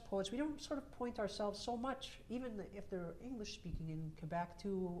U.S. poets. We don't sort of point ourselves so much, even if they're English speaking in Quebec,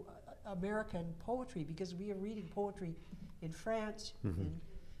 to American poetry, because we are reading poetry in France.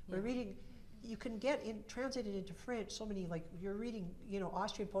 We're reading. You can get translated into French. So many, like you're reading,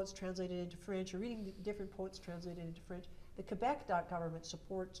 Austrian poets translated into French. You're reading different poets translated into French. The Quebec government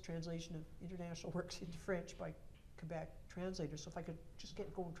supports translation of international works into French by Quebec translators. So if I could just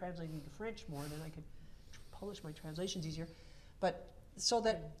go and translate into French more, then I could publish my translations easier. But so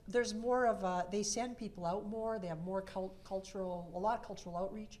that there's more of they send people out more. They have more a lot of cultural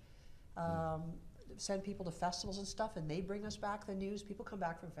outreach. Send people to festivals and stuff, and they bring us back the news. People come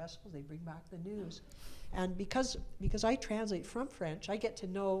back from festivals, they bring back the news. And because I translate from French, I get to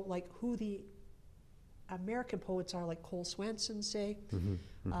know like who the American poets are, like Cole Swenson, say,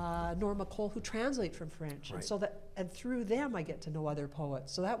 Norma Cole, who translate from French. Right. And through them I get to know other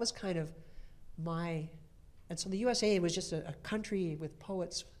poets. So that was kind of and so the USA was just a country with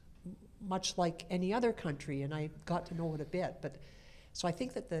poets much like any other country, and I got to know it a bit. But so I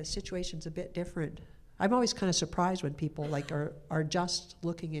think that the situation's a bit different. I'm always kind of surprised when people like are just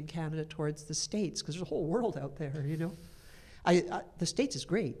looking in Canada towards the States, because there's a whole world out there, the States is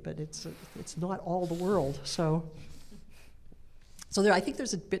great, but it's not all the world. So I think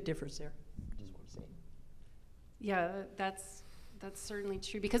there's a bit difference there. Just want to say. Yeah, that's certainly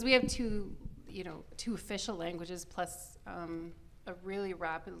true, because we have two official languages plus a really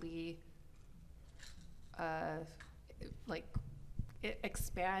rapidly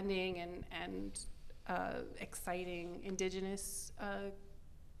expanding and exciting Indigenous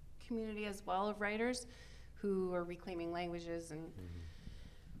community as well of writers who are reclaiming languages, and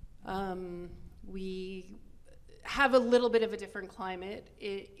we have a little bit of a different climate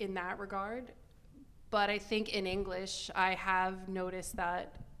in that regard. But I think in English, I have noticed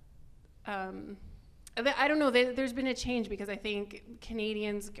that I don't know, there's been a change, because I think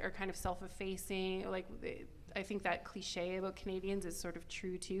Canadians are kind of self-effacing. I think that cliche about Canadians is sort of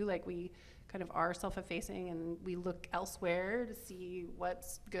true too. Like, we kind of are self-effacing and we look elsewhere to see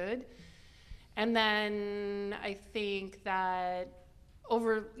what's good. And then I think that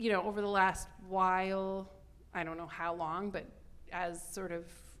over the last while, I don't know how long, but as sort of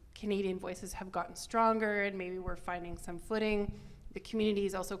Canadian voices have gotten stronger and maybe we're finding some footing, the community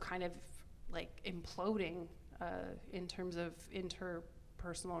is also kind of like imploding in terms of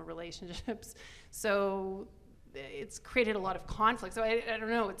interpersonal relationships. So it's created a lot of conflict. So I don't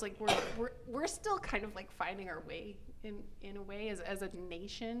know. It's like we're still kind of like finding our way in a way as a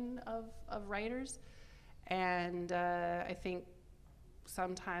nation of writers, and I think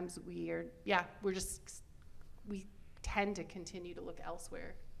sometimes we tend to continue to look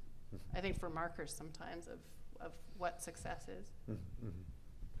elsewhere. I think for markers sometimes of what success is.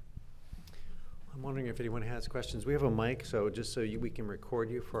 I'm wondering if anyone has questions. We have a mic, so just so we can record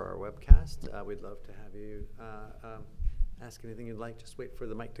you for our webcast. We'd love to have you ask anything you'd like. Just wait for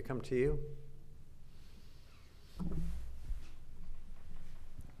the mic to come to you.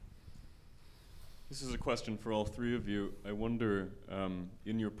 This is a question for all three of you. I wonder,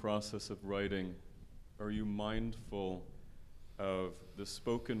 in your process of writing, are you mindful of the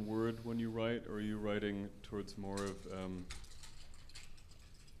spoken word when you write, or are you writing towards more of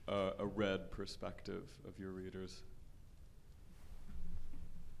a read perspective of your readers?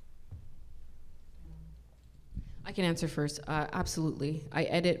 I can answer first. Absolutely. I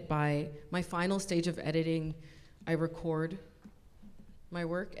edit by my final stage of editing. I record my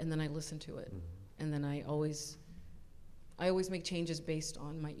work and then I listen to it, and then I always make changes based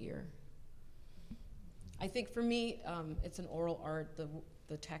on my ear. I think for me, it's an oral art.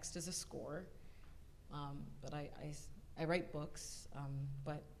 The text is a score, but I write books,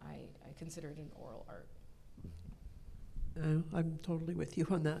 but I consider it an oral art. I'm totally with you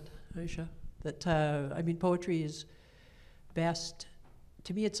on that, Aisha. That poetry is best.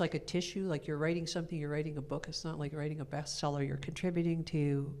 To me, it's like a tissue. Like you're writing something, you're writing a book. It's not like writing a bestseller. You're contributing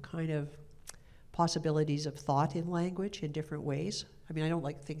to kind of possibilities of thought in language in different ways. I mean, I don't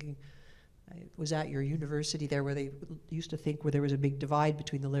like thinking. I was at your university there where they used to think where there was a big divide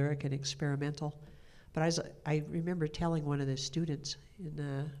between the lyric and experimental. But I remember telling one of the students in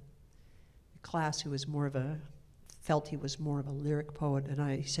a class who was felt he was more of a lyric poet,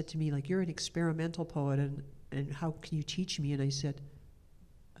 and he said to me, like, you're an experimental poet, and how can you teach me? And I said,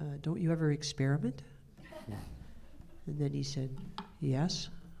 don't you ever experiment? And then he said, yes.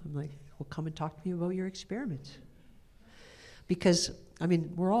 I'm like, well, come and talk to me about your experiments. Because, I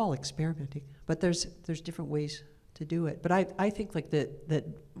mean, we're all experimenting, but there's different ways to do it. But I think like that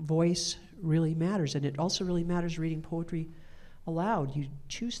voice really matters, and it also really matters reading poetry aloud. You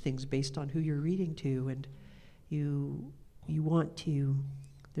choose things based on who you're reading to, and you want to.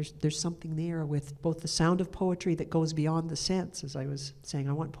 There's something there with both the sound of poetry that goes beyond the sense. As I was saying,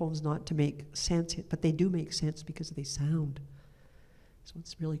 I want poems not to make sense, but they do make sense because they sound. So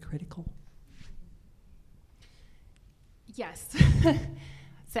it's really critical. Yes.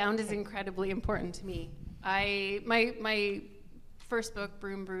 Sound is incredibly important to me. My first book,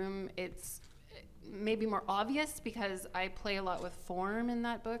 Broom Broom, it's maybe more obvious because I play a lot with form in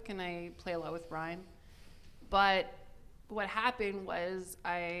that book and I play a lot with rhyme. But what happened was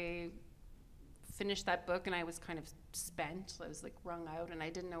I finished that book and I was kind of spent. I was like wrung out and I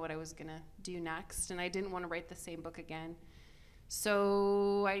didn't know what I was gonna do next, and I didn't want to write the same book again.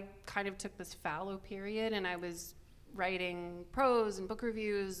 So I kind of took this fallow period and I was writing prose and book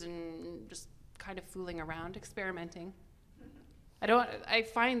reviews and just kind of fooling around, experimenting. I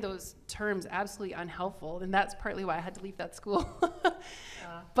find those terms absolutely unhelpful, and that's partly why I had to leave that school.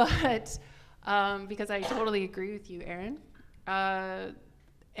 But because I totally agree with you, Erín.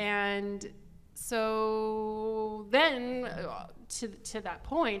 And so then to that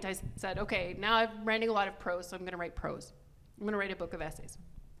point, I said, okay, now I'm writing a lot of prose, so I'm going to write prose. I'm going to write a book of essays.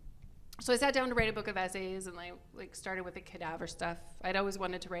 So I sat down to write a book of essays, and I started with the cadaver stuff. I'd always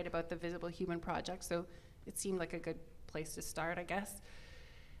wanted to write about the Visible Human Project, so it seemed like a good place to start, I guess.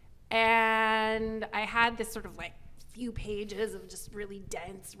 And I had this sort of few pages of just really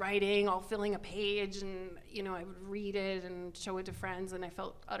dense writing, all filling a page, and I would read it and show it to friends, and I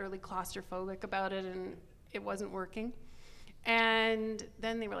felt utterly claustrophobic about it, and it wasn't working. And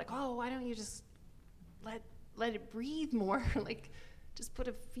then they were like, oh, why don't you just let it breathe more? Just put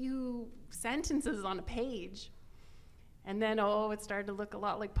a few sentences on a page. And then, it started to look a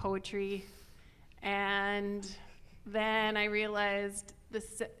lot like poetry. And then I realized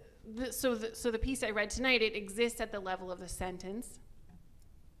so the piece I read tonight, it exists at the level of the sentence.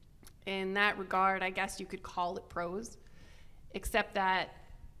 In that regard, I guess you could call it prose, except that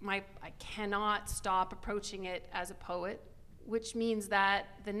I cannot stop approaching it as a poet, which means that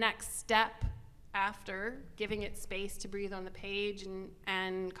the next step after giving it space to breathe on the page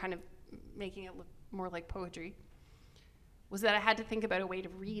and kind of making it look more like poetry was that I had to think about a way to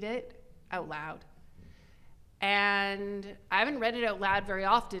read it out loud. And I haven't read it out loud very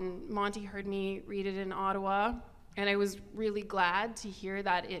often. Monty heard me read it in Ottawa, and I was really glad to hear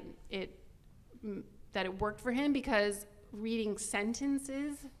that it worked for him, because reading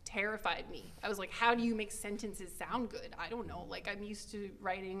sentences terrified me. I was like, how do you make sentences sound good? I don't know. I'm used to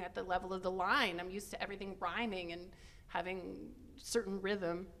writing at the level of the line. I'm used to everything rhyming and having certain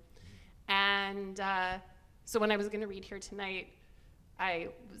rhythm. And so when I was going to read here tonight, I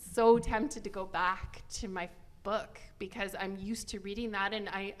was so tempted to go back to my book because I'm used to reading that, and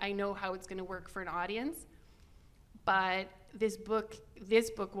I know how it's going to work for an audience. But this book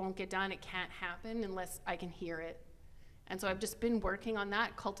won't get done. It can't happen unless I can hear it. And so I've just been working on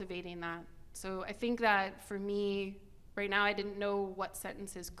that, cultivating that. So I think that for me, right now, I didn't know what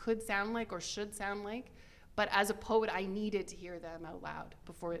sentences could sound like or should sound like. But as a poet, I needed to hear them out loud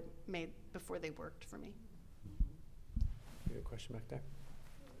before they worked for me. You have a question back there?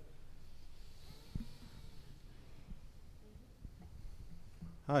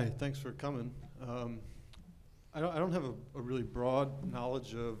 Hi, thanks for coming. I don't have a really broad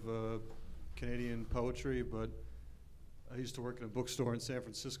knowledge of Canadian poetry, but I used to work in a bookstore in San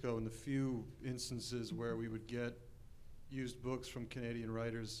Francisco, and the few instances where we would get used books from Canadian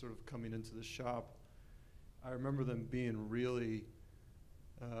writers sort of coming into the shop, I remember them being really,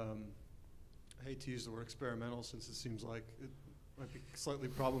 I hate to use the word experimental since it seems like it might be slightly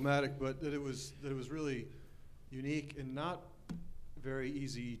problematic, but that it was really unique and not very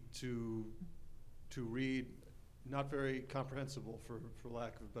easy to read, not very comprehensible for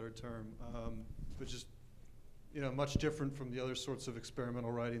lack of a better term, but just much different from the other sorts of experimental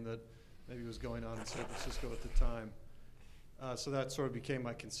writing that maybe was going on in San Francisco at the time. So that sort of became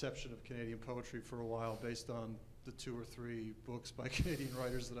my conception of Canadian poetry for a while, based on the 2 or 3 books by Canadian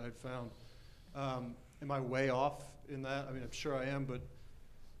writers that I'd found. Am I way off in that? I mean, I'm sure I am, but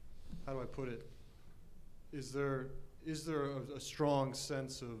how do I put it? Is there a strong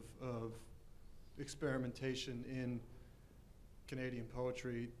sense of experimentation in Canadian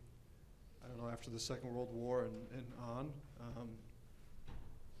poetry, I don't know, after the Second World War and on? I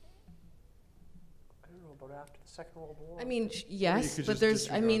don't know about after the Second World War. I mean, yes, could but just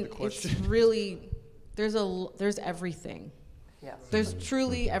disregard the it's question. really, there's everything. Yes. There's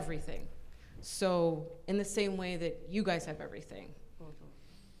truly everything. So in the same way that you guys have everything. Mhm.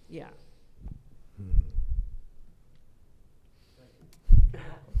 Yeah.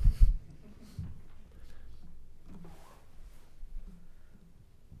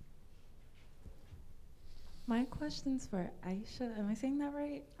 question's for Aisha. Am I saying that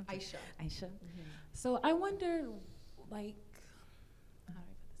right? Okay. Aisha. Aisha. So I wonder, like, how do I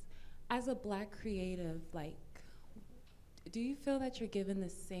put this? As a Black creative, like, do you feel that you're given the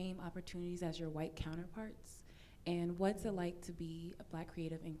same opportunities as your white counterparts? And what's it like to be a Black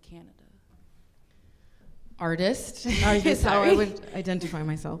creative in Canada? Artist is how I would identify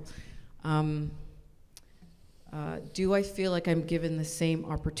myself. Do I feel like I'm given the same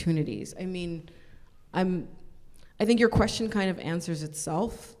opportunities? I mean, I think your question kind of answers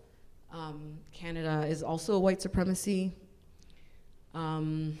itself. Canada is also a white supremacy.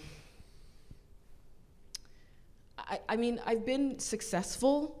 I mean, I've been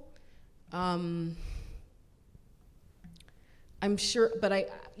successful. I'm sure, but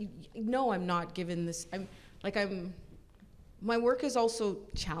I'm not given this. My work is also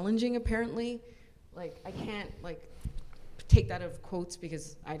challenging, apparently. Like, I can't, like, take that out of quotes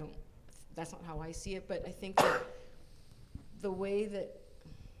because that's not how I see it, but I think that the way that,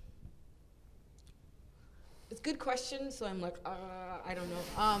 it's a good question, so I'm like, I don't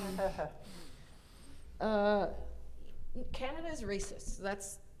know. Canada is racist. So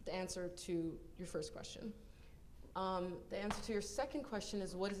that's the answer to your first question. The answer to your second question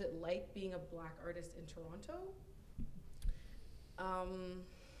is, what is it like being a Black artist in Toronto?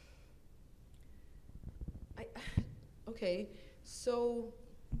 Okay, so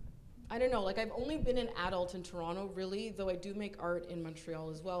I don't know, like, I've only been an adult in Toronto, really, though I do make art in Montreal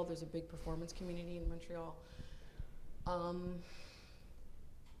as well. There's a big performance community in Montreal. I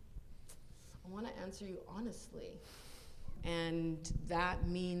want to answer you honestly, and that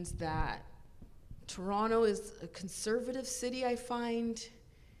means that Toronto is a conservative city, I find,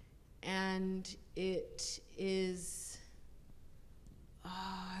 and it is,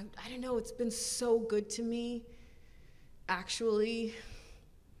 I don't know, it's been so good to me, actually.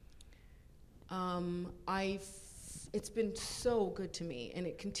 It's been so good to me, and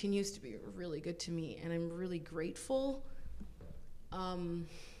it continues to be really good to me, and I'm really grateful.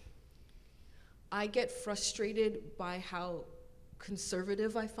 I get frustrated by how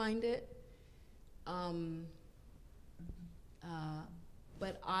conservative I find it.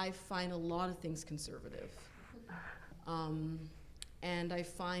 But I find a lot of things conservative. And I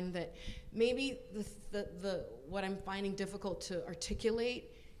find that maybe what I'm finding difficult to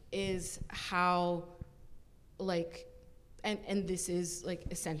articulate is how, like, and this is, like,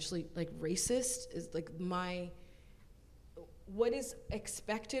 essentially, like, racist, is, like, what is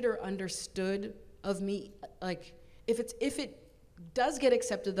expected or understood of me, like, if it does get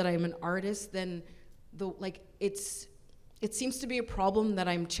accepted that I'm an artist, then it seems to be a problem that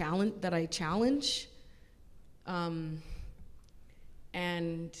I challenge, and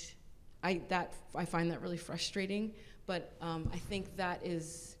I find that really frustrating. But I think that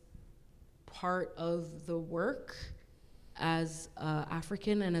is part of the work as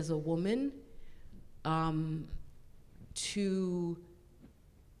African and as a woman, to,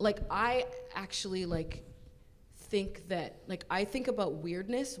 like, I actually, like, think that, like, I think about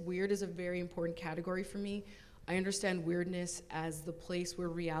weirdness. Weird is a very important category for me. I understand weirdness as the place where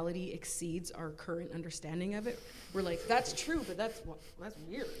reality exceeds our current understanding of it. We're like, that's true, but that's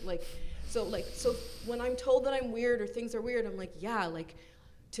weird. Like, so when I'm told that I'm weird or things are weird, I'm like, yeah, like,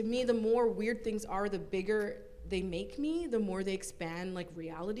 to me, the more weird things are, the bigger they make me, the more they expand, like,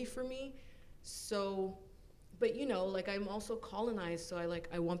 reality for me. So, but, you know, like, I'm also colonized, so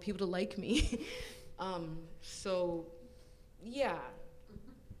I want people to like me. So, yeah.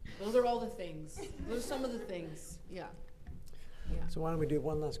 Those are all the things. Those are some of the things. Yeah. So why don't we do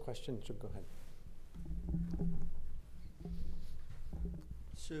one last question? So go ahead.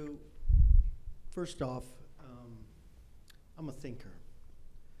 So, first off, I'm a thinker.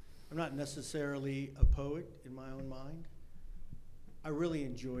 I'm not necessarily a poet in my own mind. I really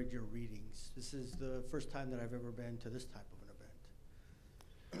enjoyed your readings. This is the first time that I've ever been to this type of an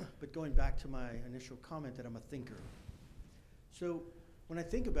event. But going back to my initial comment that I'm a thinker. So, when I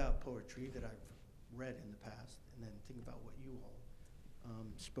think about poetry that I've read in the past, and then think about what you all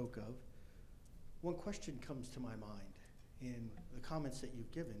spoke of, one question comes to my mind in the comments that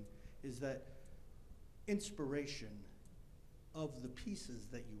you've given, is that inspiration of the pieces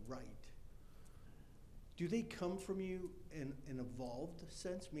that you write, do they come from you in an evolved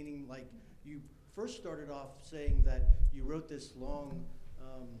sense? Meaning, like, you first started off saying that you wrote this long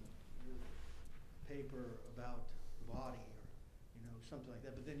paper about the body, something like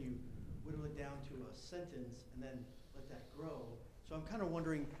that, but then you whittle it down to a sentence and then let that grow. So I'm kind of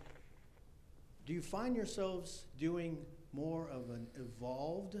wondering, do you find yourselves doing more of an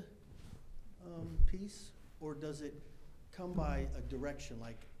evolved piece, or does it come by a direction,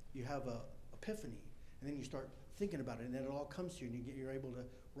 like you have a epiphany and then you start thinking about it, and then it all comes to you, and you're able to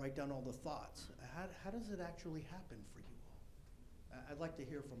write down all the thoughts. How does it actually happen for you all? I'd like to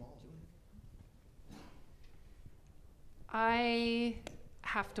hear from all of you. I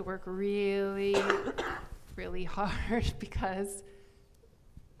have to work really, really hard because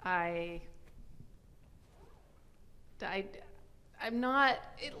I'm not,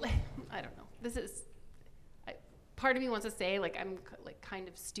 I don't know. This is, part of me wants to say like I'm like kind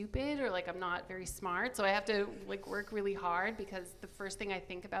of stupid or like I'm not very smart. So I have to like work really hard because the first thing I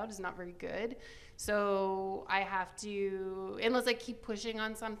think about is not very good. So I have to, unless I keep pushing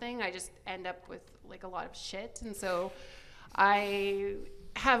on something, I just end up with like a lot of shit. And so I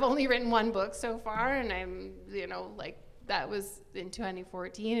have only written one book so far, and I'm, you know, like that was in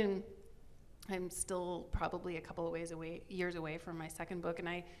 2014, and I'm still probably a couple of years away from my second book, and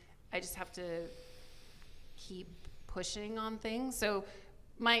I just have to keep pushing on things. So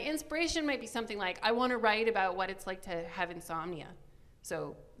my inspiration might be something like, I want to write about what it's like to have insomnia.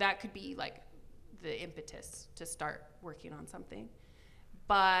 So that could be like the impetus to start working on something.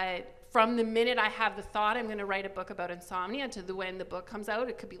 But from the minute I have the thought I'm going to write a book about insomnia to when the book comes out,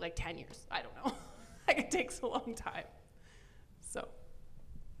 it could be like 10 years. I don't know. Like it takes a long time. So.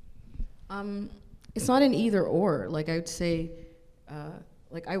 It's not an either or. Like I would say,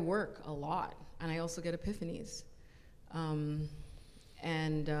 like I work a lot and I also get epiphanies.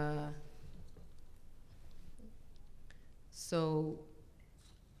 So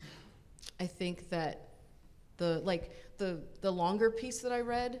I think that the longer piece that I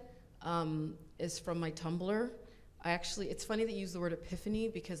read is from my Tumblr. It's funny that you use the word epiphany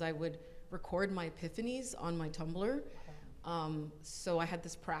because I would record my epiphanies on my Tumblr. So I had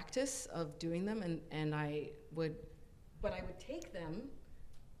this practice of doing them, and I would take them,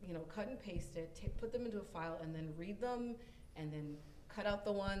 you know, cut and paste it, put them into a file, and then read them, and then cut out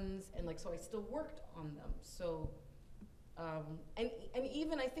the ones, and like, so I still worked on them. So, and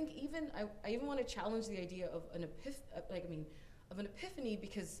even, I think even, I even want to challenge the idea of an epiphany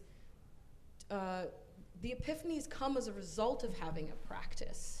because the epiphanies come as a result of having a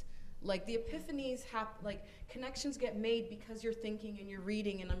practice. Like the epiphanies like connections get made because you're thinking and you're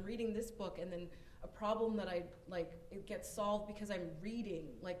reading, and I'm reading this book, and then a problem that it gets solved because I'm reading,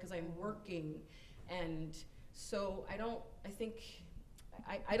 like because I'm working. And so I don't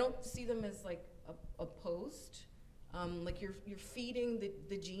see them as like opposed. Like you're feeding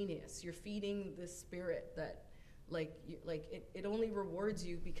the genius, you're feeding the spirit that it only rewards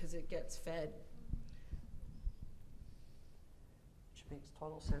you because it gets fed. Makes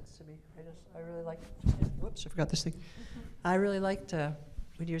total sense to me. I really like. Whoops, I forgot this thing. I really liked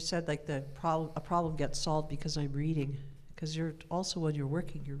when you said like a problem gets solved because I'm reading, because you're also when you're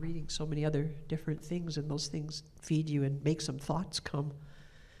working, you're reading so many other different things, and those things feed you and make some thoughts come.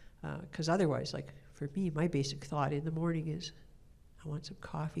 Because otherwise, like for me, my basic thought in the morning is, I want some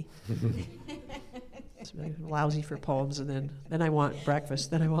coffee. It's really lousy for poems, and then I want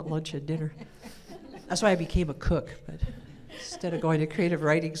breakfast, then I want lunch and dinner. That's why I became a cook, but. Instead of going to creative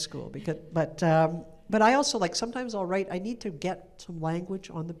writing school, but I also like sometimes I'll write. I need to get some language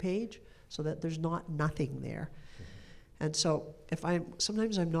on the page so that there's nothing there, and so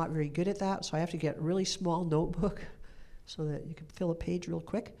sometimes I'm not very good at that. So I have to get a really small notebook so that you can fill a page real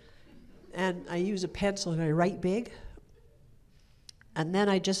quick, and I use a pencil and I write big, and then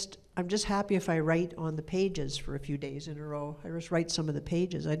I'm just happy if I write on the pages for a few days in a row. I just write some of the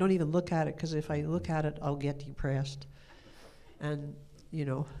pages. I don't even look at it because if I look at it, I'll get depressed. And, you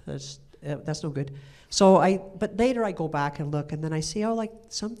know, that's no good. But later I go back and look, and then I see, oh, like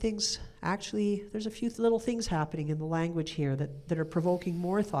some things, actually, there's a few little things happening in the language here that are provoking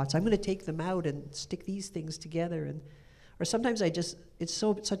more thoughts. I'm going to take them out and stick these things together. Or sometimes it's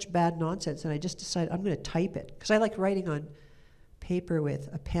such bad nonsense, and I just decide I'm going to type it. Because I like writing on paper with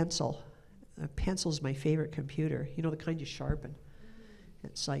a pencil. A pencil's my favorite computer. You know, the kind you sharpen.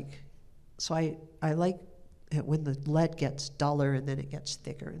 It's like, so I like when the lead gets duller and then it gets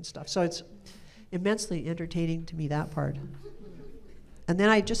thicker and stuff. So it's immensely entertaining to me, that part. And then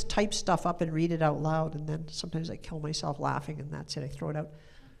I just type stuff up and read it out loud, and then sometimes I kill myself laughing, and that's it, I throw it out.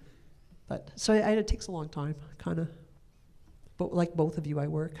 But so it takes a long time, kind of. But like both of you, I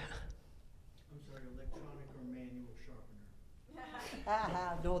work. I'm sorry, electronic or manual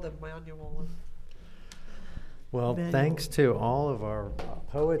sharpener? No, the manual one. Well, Manual. Thanks to all of our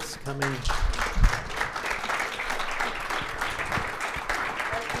poets coming.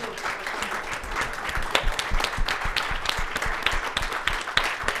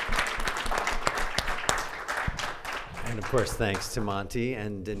 And of course, thanks to Monty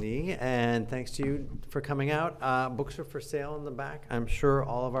and Denis, and thanks to you for coming out. Books are for sale in the back. I'm sure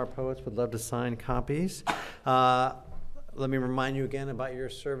all of our poets would love to sign copies. Let me remind you again about your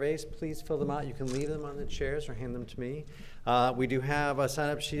surveys. Please fill them out. You can leave them on the chairs or hand them to me. We do have a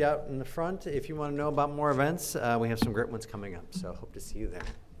sign-up sheet out in the front. If you want to know about more events, we have some great ones coming up. So hope to see you there.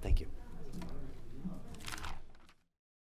 Thank you.